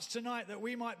hearts tonight that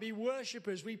we might be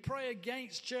worshippers. We pray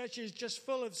against churches just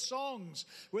full of songs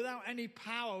without any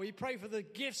power. We pray for the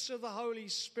gifts of the Holy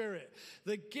Spirit.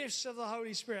 The gifts of the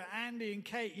Holy Spirit. Andy and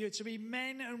Kate, you're to be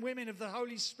men and women of the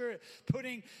Holy Spirit,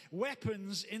 putting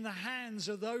weapons in the hands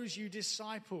of those you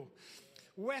disciple.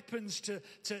 Weapons to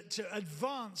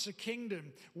advance a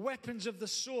kingdom. Weapons of the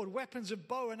sword. Weapons of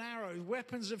bow and arrow.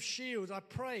 Weapons of shield. I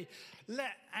pray,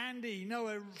 let Andy know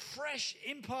a fresh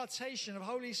impartation of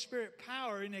Holy Spirit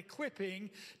power in equipping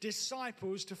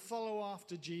disciples to follow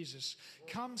after Jesus.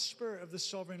 Come, Spirit of the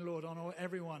Sovereign Lord, on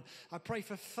everyone. I pray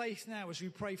for faith now as we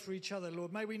pray for each other,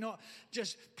 Lord. May we not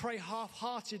just pray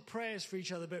half-hearted prayers for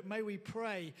each other, but may we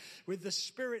pray with the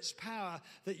Spirit's power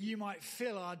that you might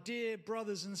fill our dear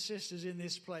brothers and sisters in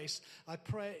this place. I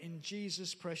pray in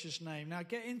Jesus' precious name. Now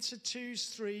get into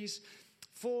 2s, 3s,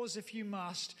 4s if you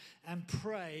must, and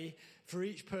pray for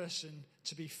each person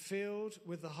to be filled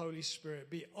with the Holy Spirit.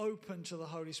 Be open to the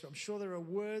Holy Spirit. I'm sure there are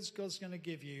words God's going to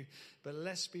give you, but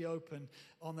let's be open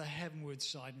on the heavenward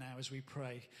side now as we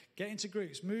pray. Get into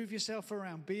groups. Move yourself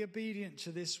around. Be obedient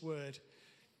to this word.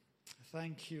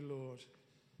 Thank you, Lord.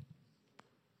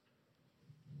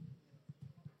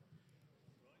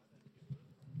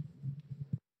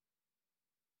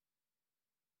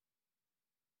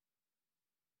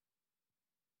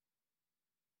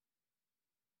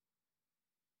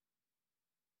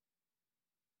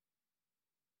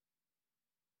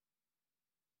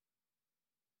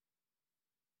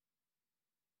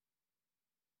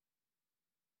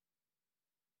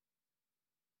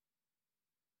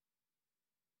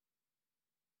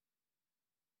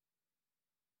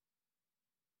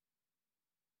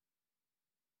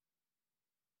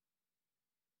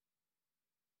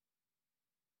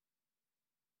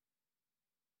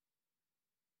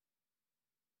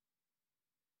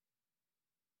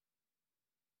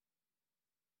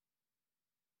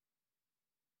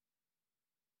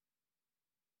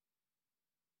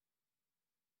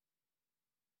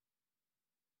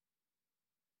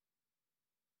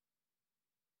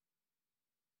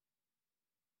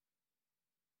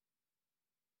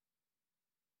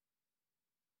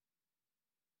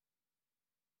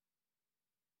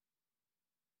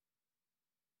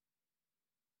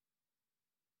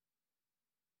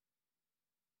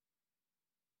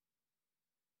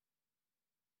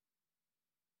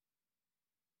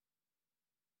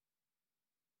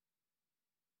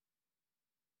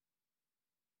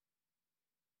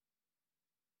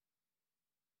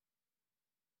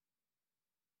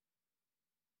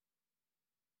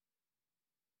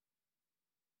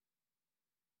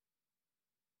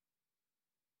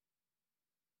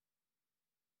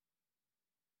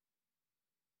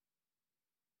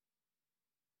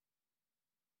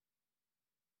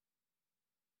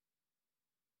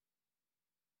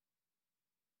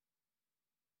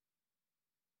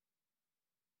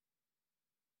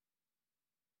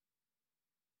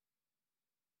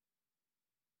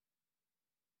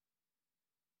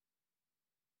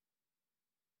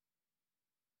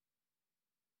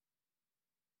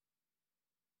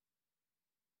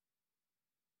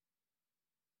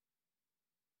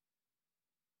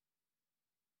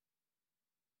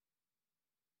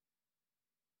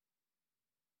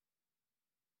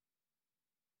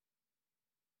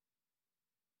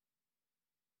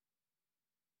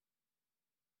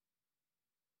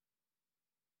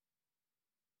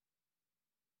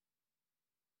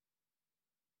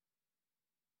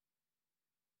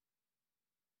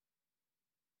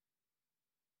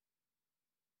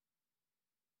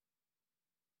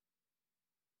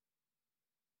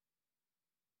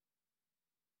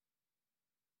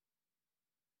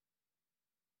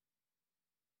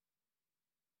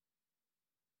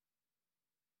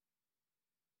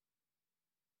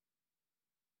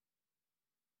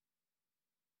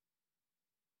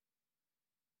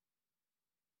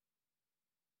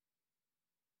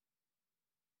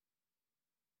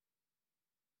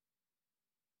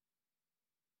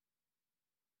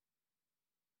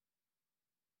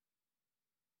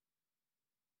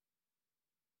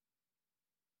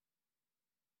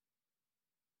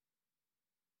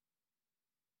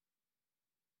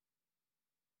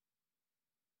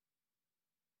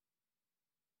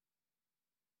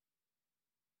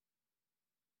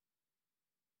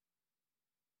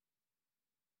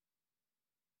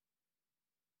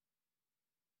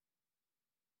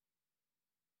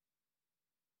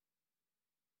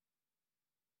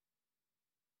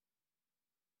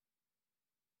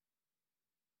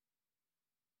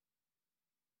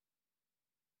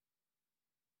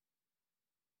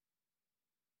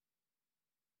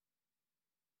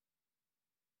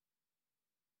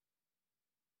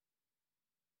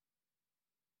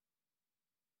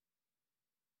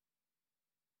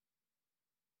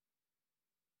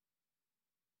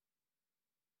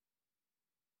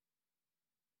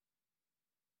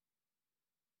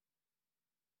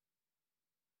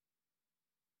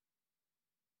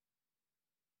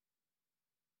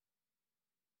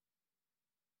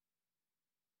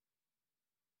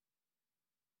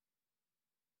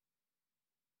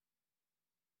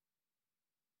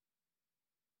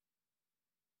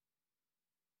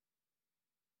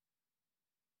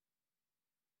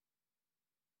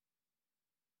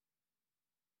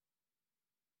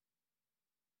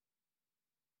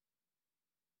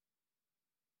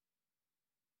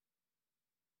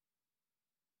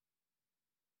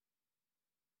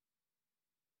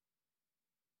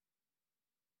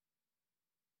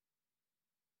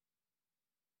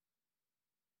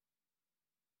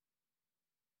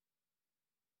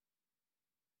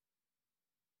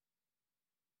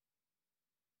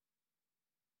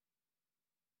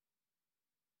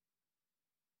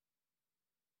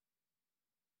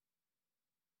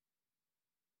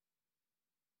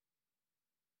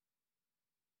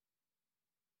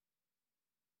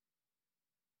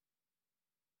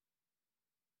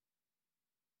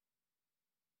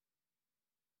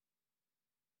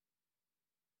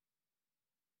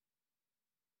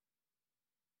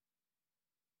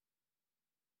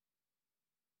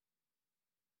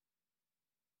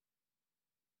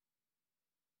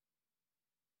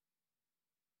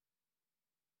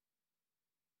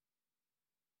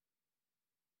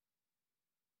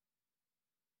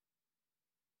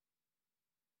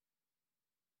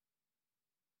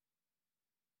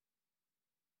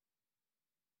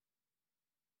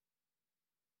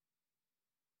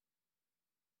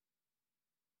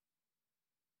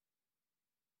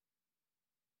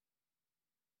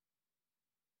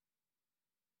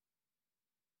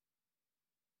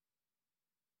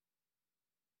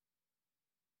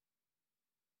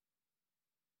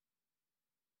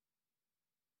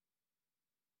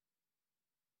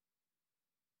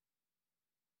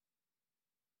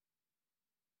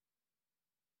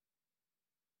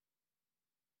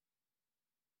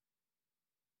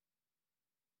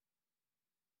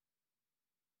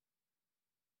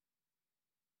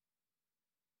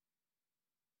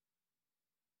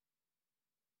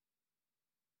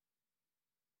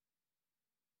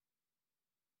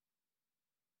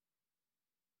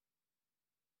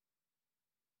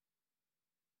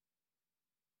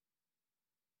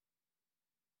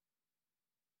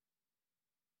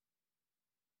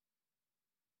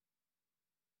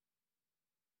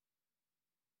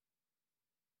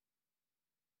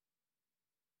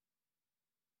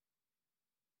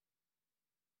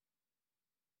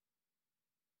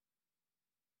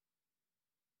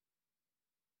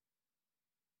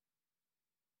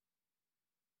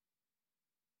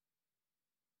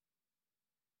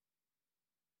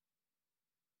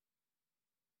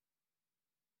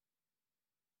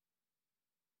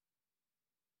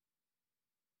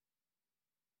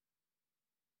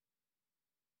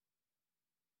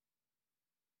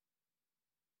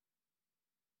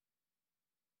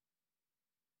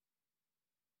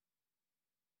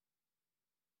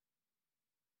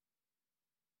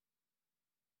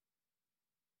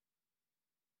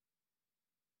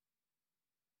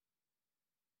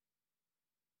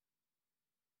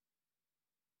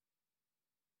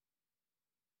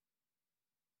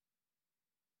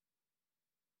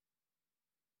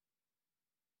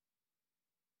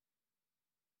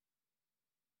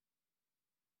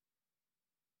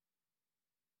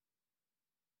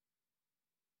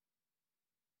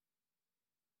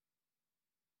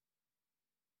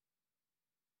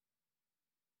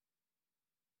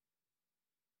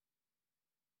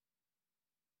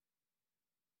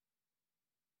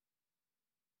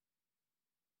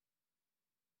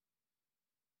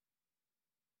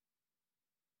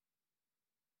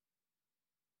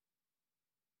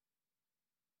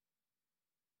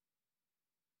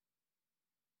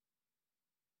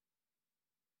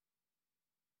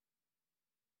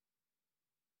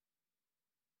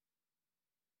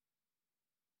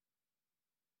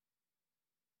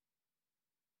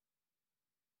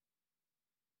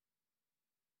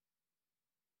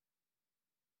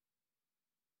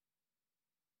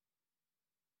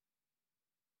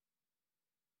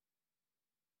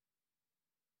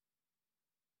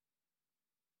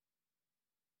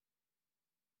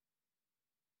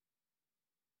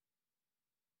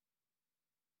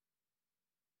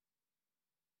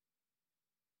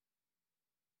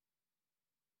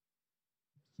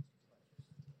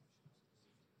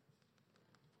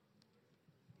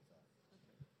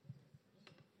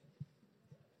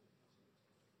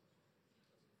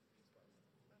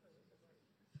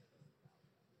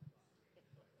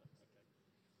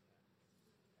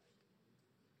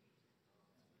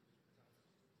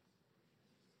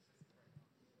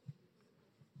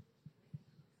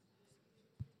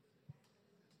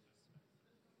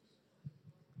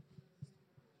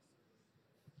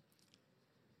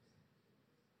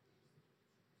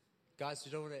 Guys,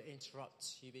 we don't want to interrupt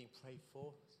you being prayed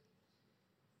for.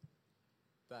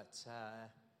 But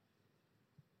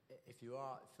if you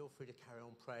are, feel free to carry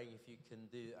on praying if you can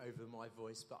do it over my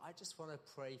voice. But I just want to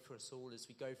pray for us all as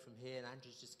we go from here. And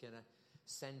Andrew's just going to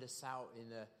send us out in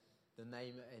the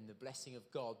name and the blessing of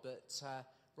God. But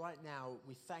right now,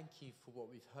 we thank you for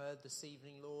what we've heard this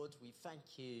evening, Lord. We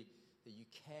thank you that you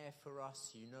care for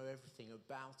us. You know everything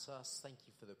about us. Thank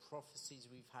you for the prophecies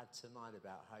we've had tonight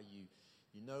about how you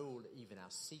know all, even our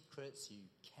secrets. You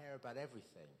care about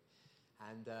everything.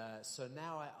 And so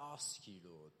now I ask you,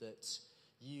 Lord, that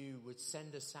you would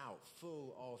send us out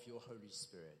full of your Holy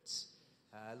Spirit.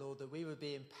 Lord, that we would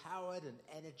be empowered and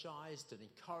energized and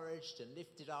encouraged and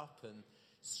lifted up and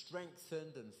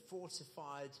strengthened and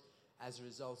fortified as a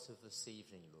result of this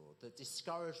evening, Lord. That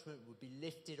discouragement would be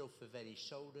lifted off of any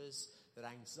shoulders, that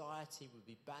anxiety would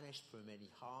be banished from many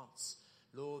hearts.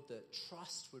 Lord, that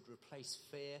trust would replace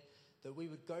fear, that we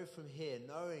would go from here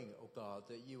knowing, oh God,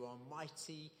 that you are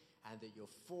mighty and that you're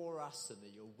for us and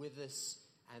that you're with us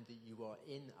and that you are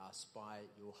in us by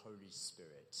your Holy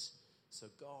Spirit. So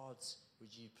God,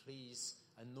 would you please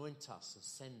anoint us and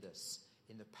send us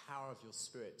in the power of your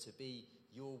Spirit to be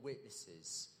your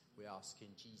witnesses, we ask in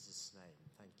Jesus' name.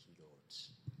 Thank you,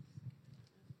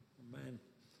 Lord. Amen.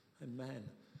 Amen.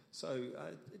 So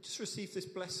just receive this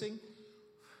blessing.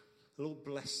 The Lord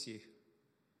bless you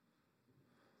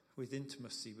with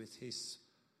intimacy with his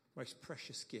most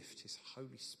precious gift, his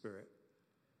Holy Spirit.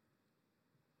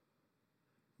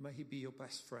 May he be your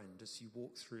best friend as you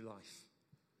walk through life.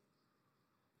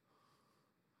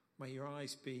 May your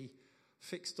eyes be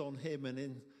fixed on him, and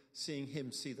in seeing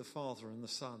him, see the Father and the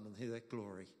Son and hear their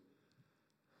glory.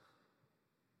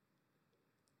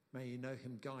 May you know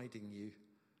him guiding you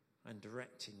and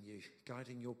directing you,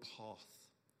 guiding your path.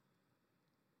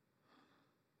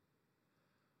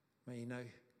 May you know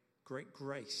great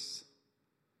grace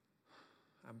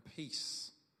and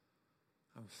peace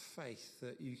and faith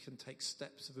that you can take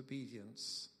steps of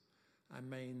obedience, and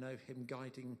may you know him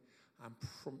guiding and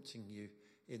prompting you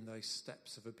in those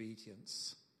steps of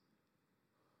obedience.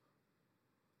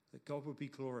 That God would be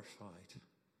glorified,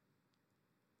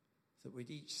 that we'd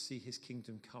each see his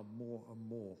kingdom come more and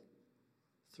more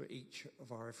through each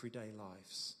of our everyday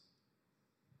lives.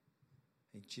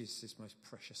 In Jesus' most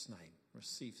precious name,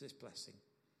 receive this blessing.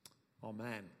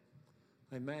 Amen.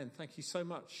 Amen. Thank you so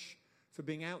much for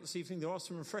being out this evening. There are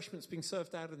some refreshments being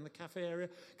served out in the cafe area.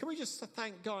 Can we just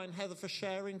thank Guy and Heather for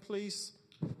sharing, please?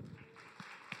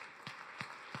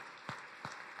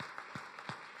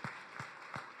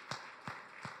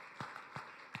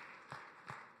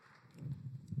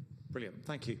 Brilliant.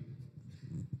 Thank you.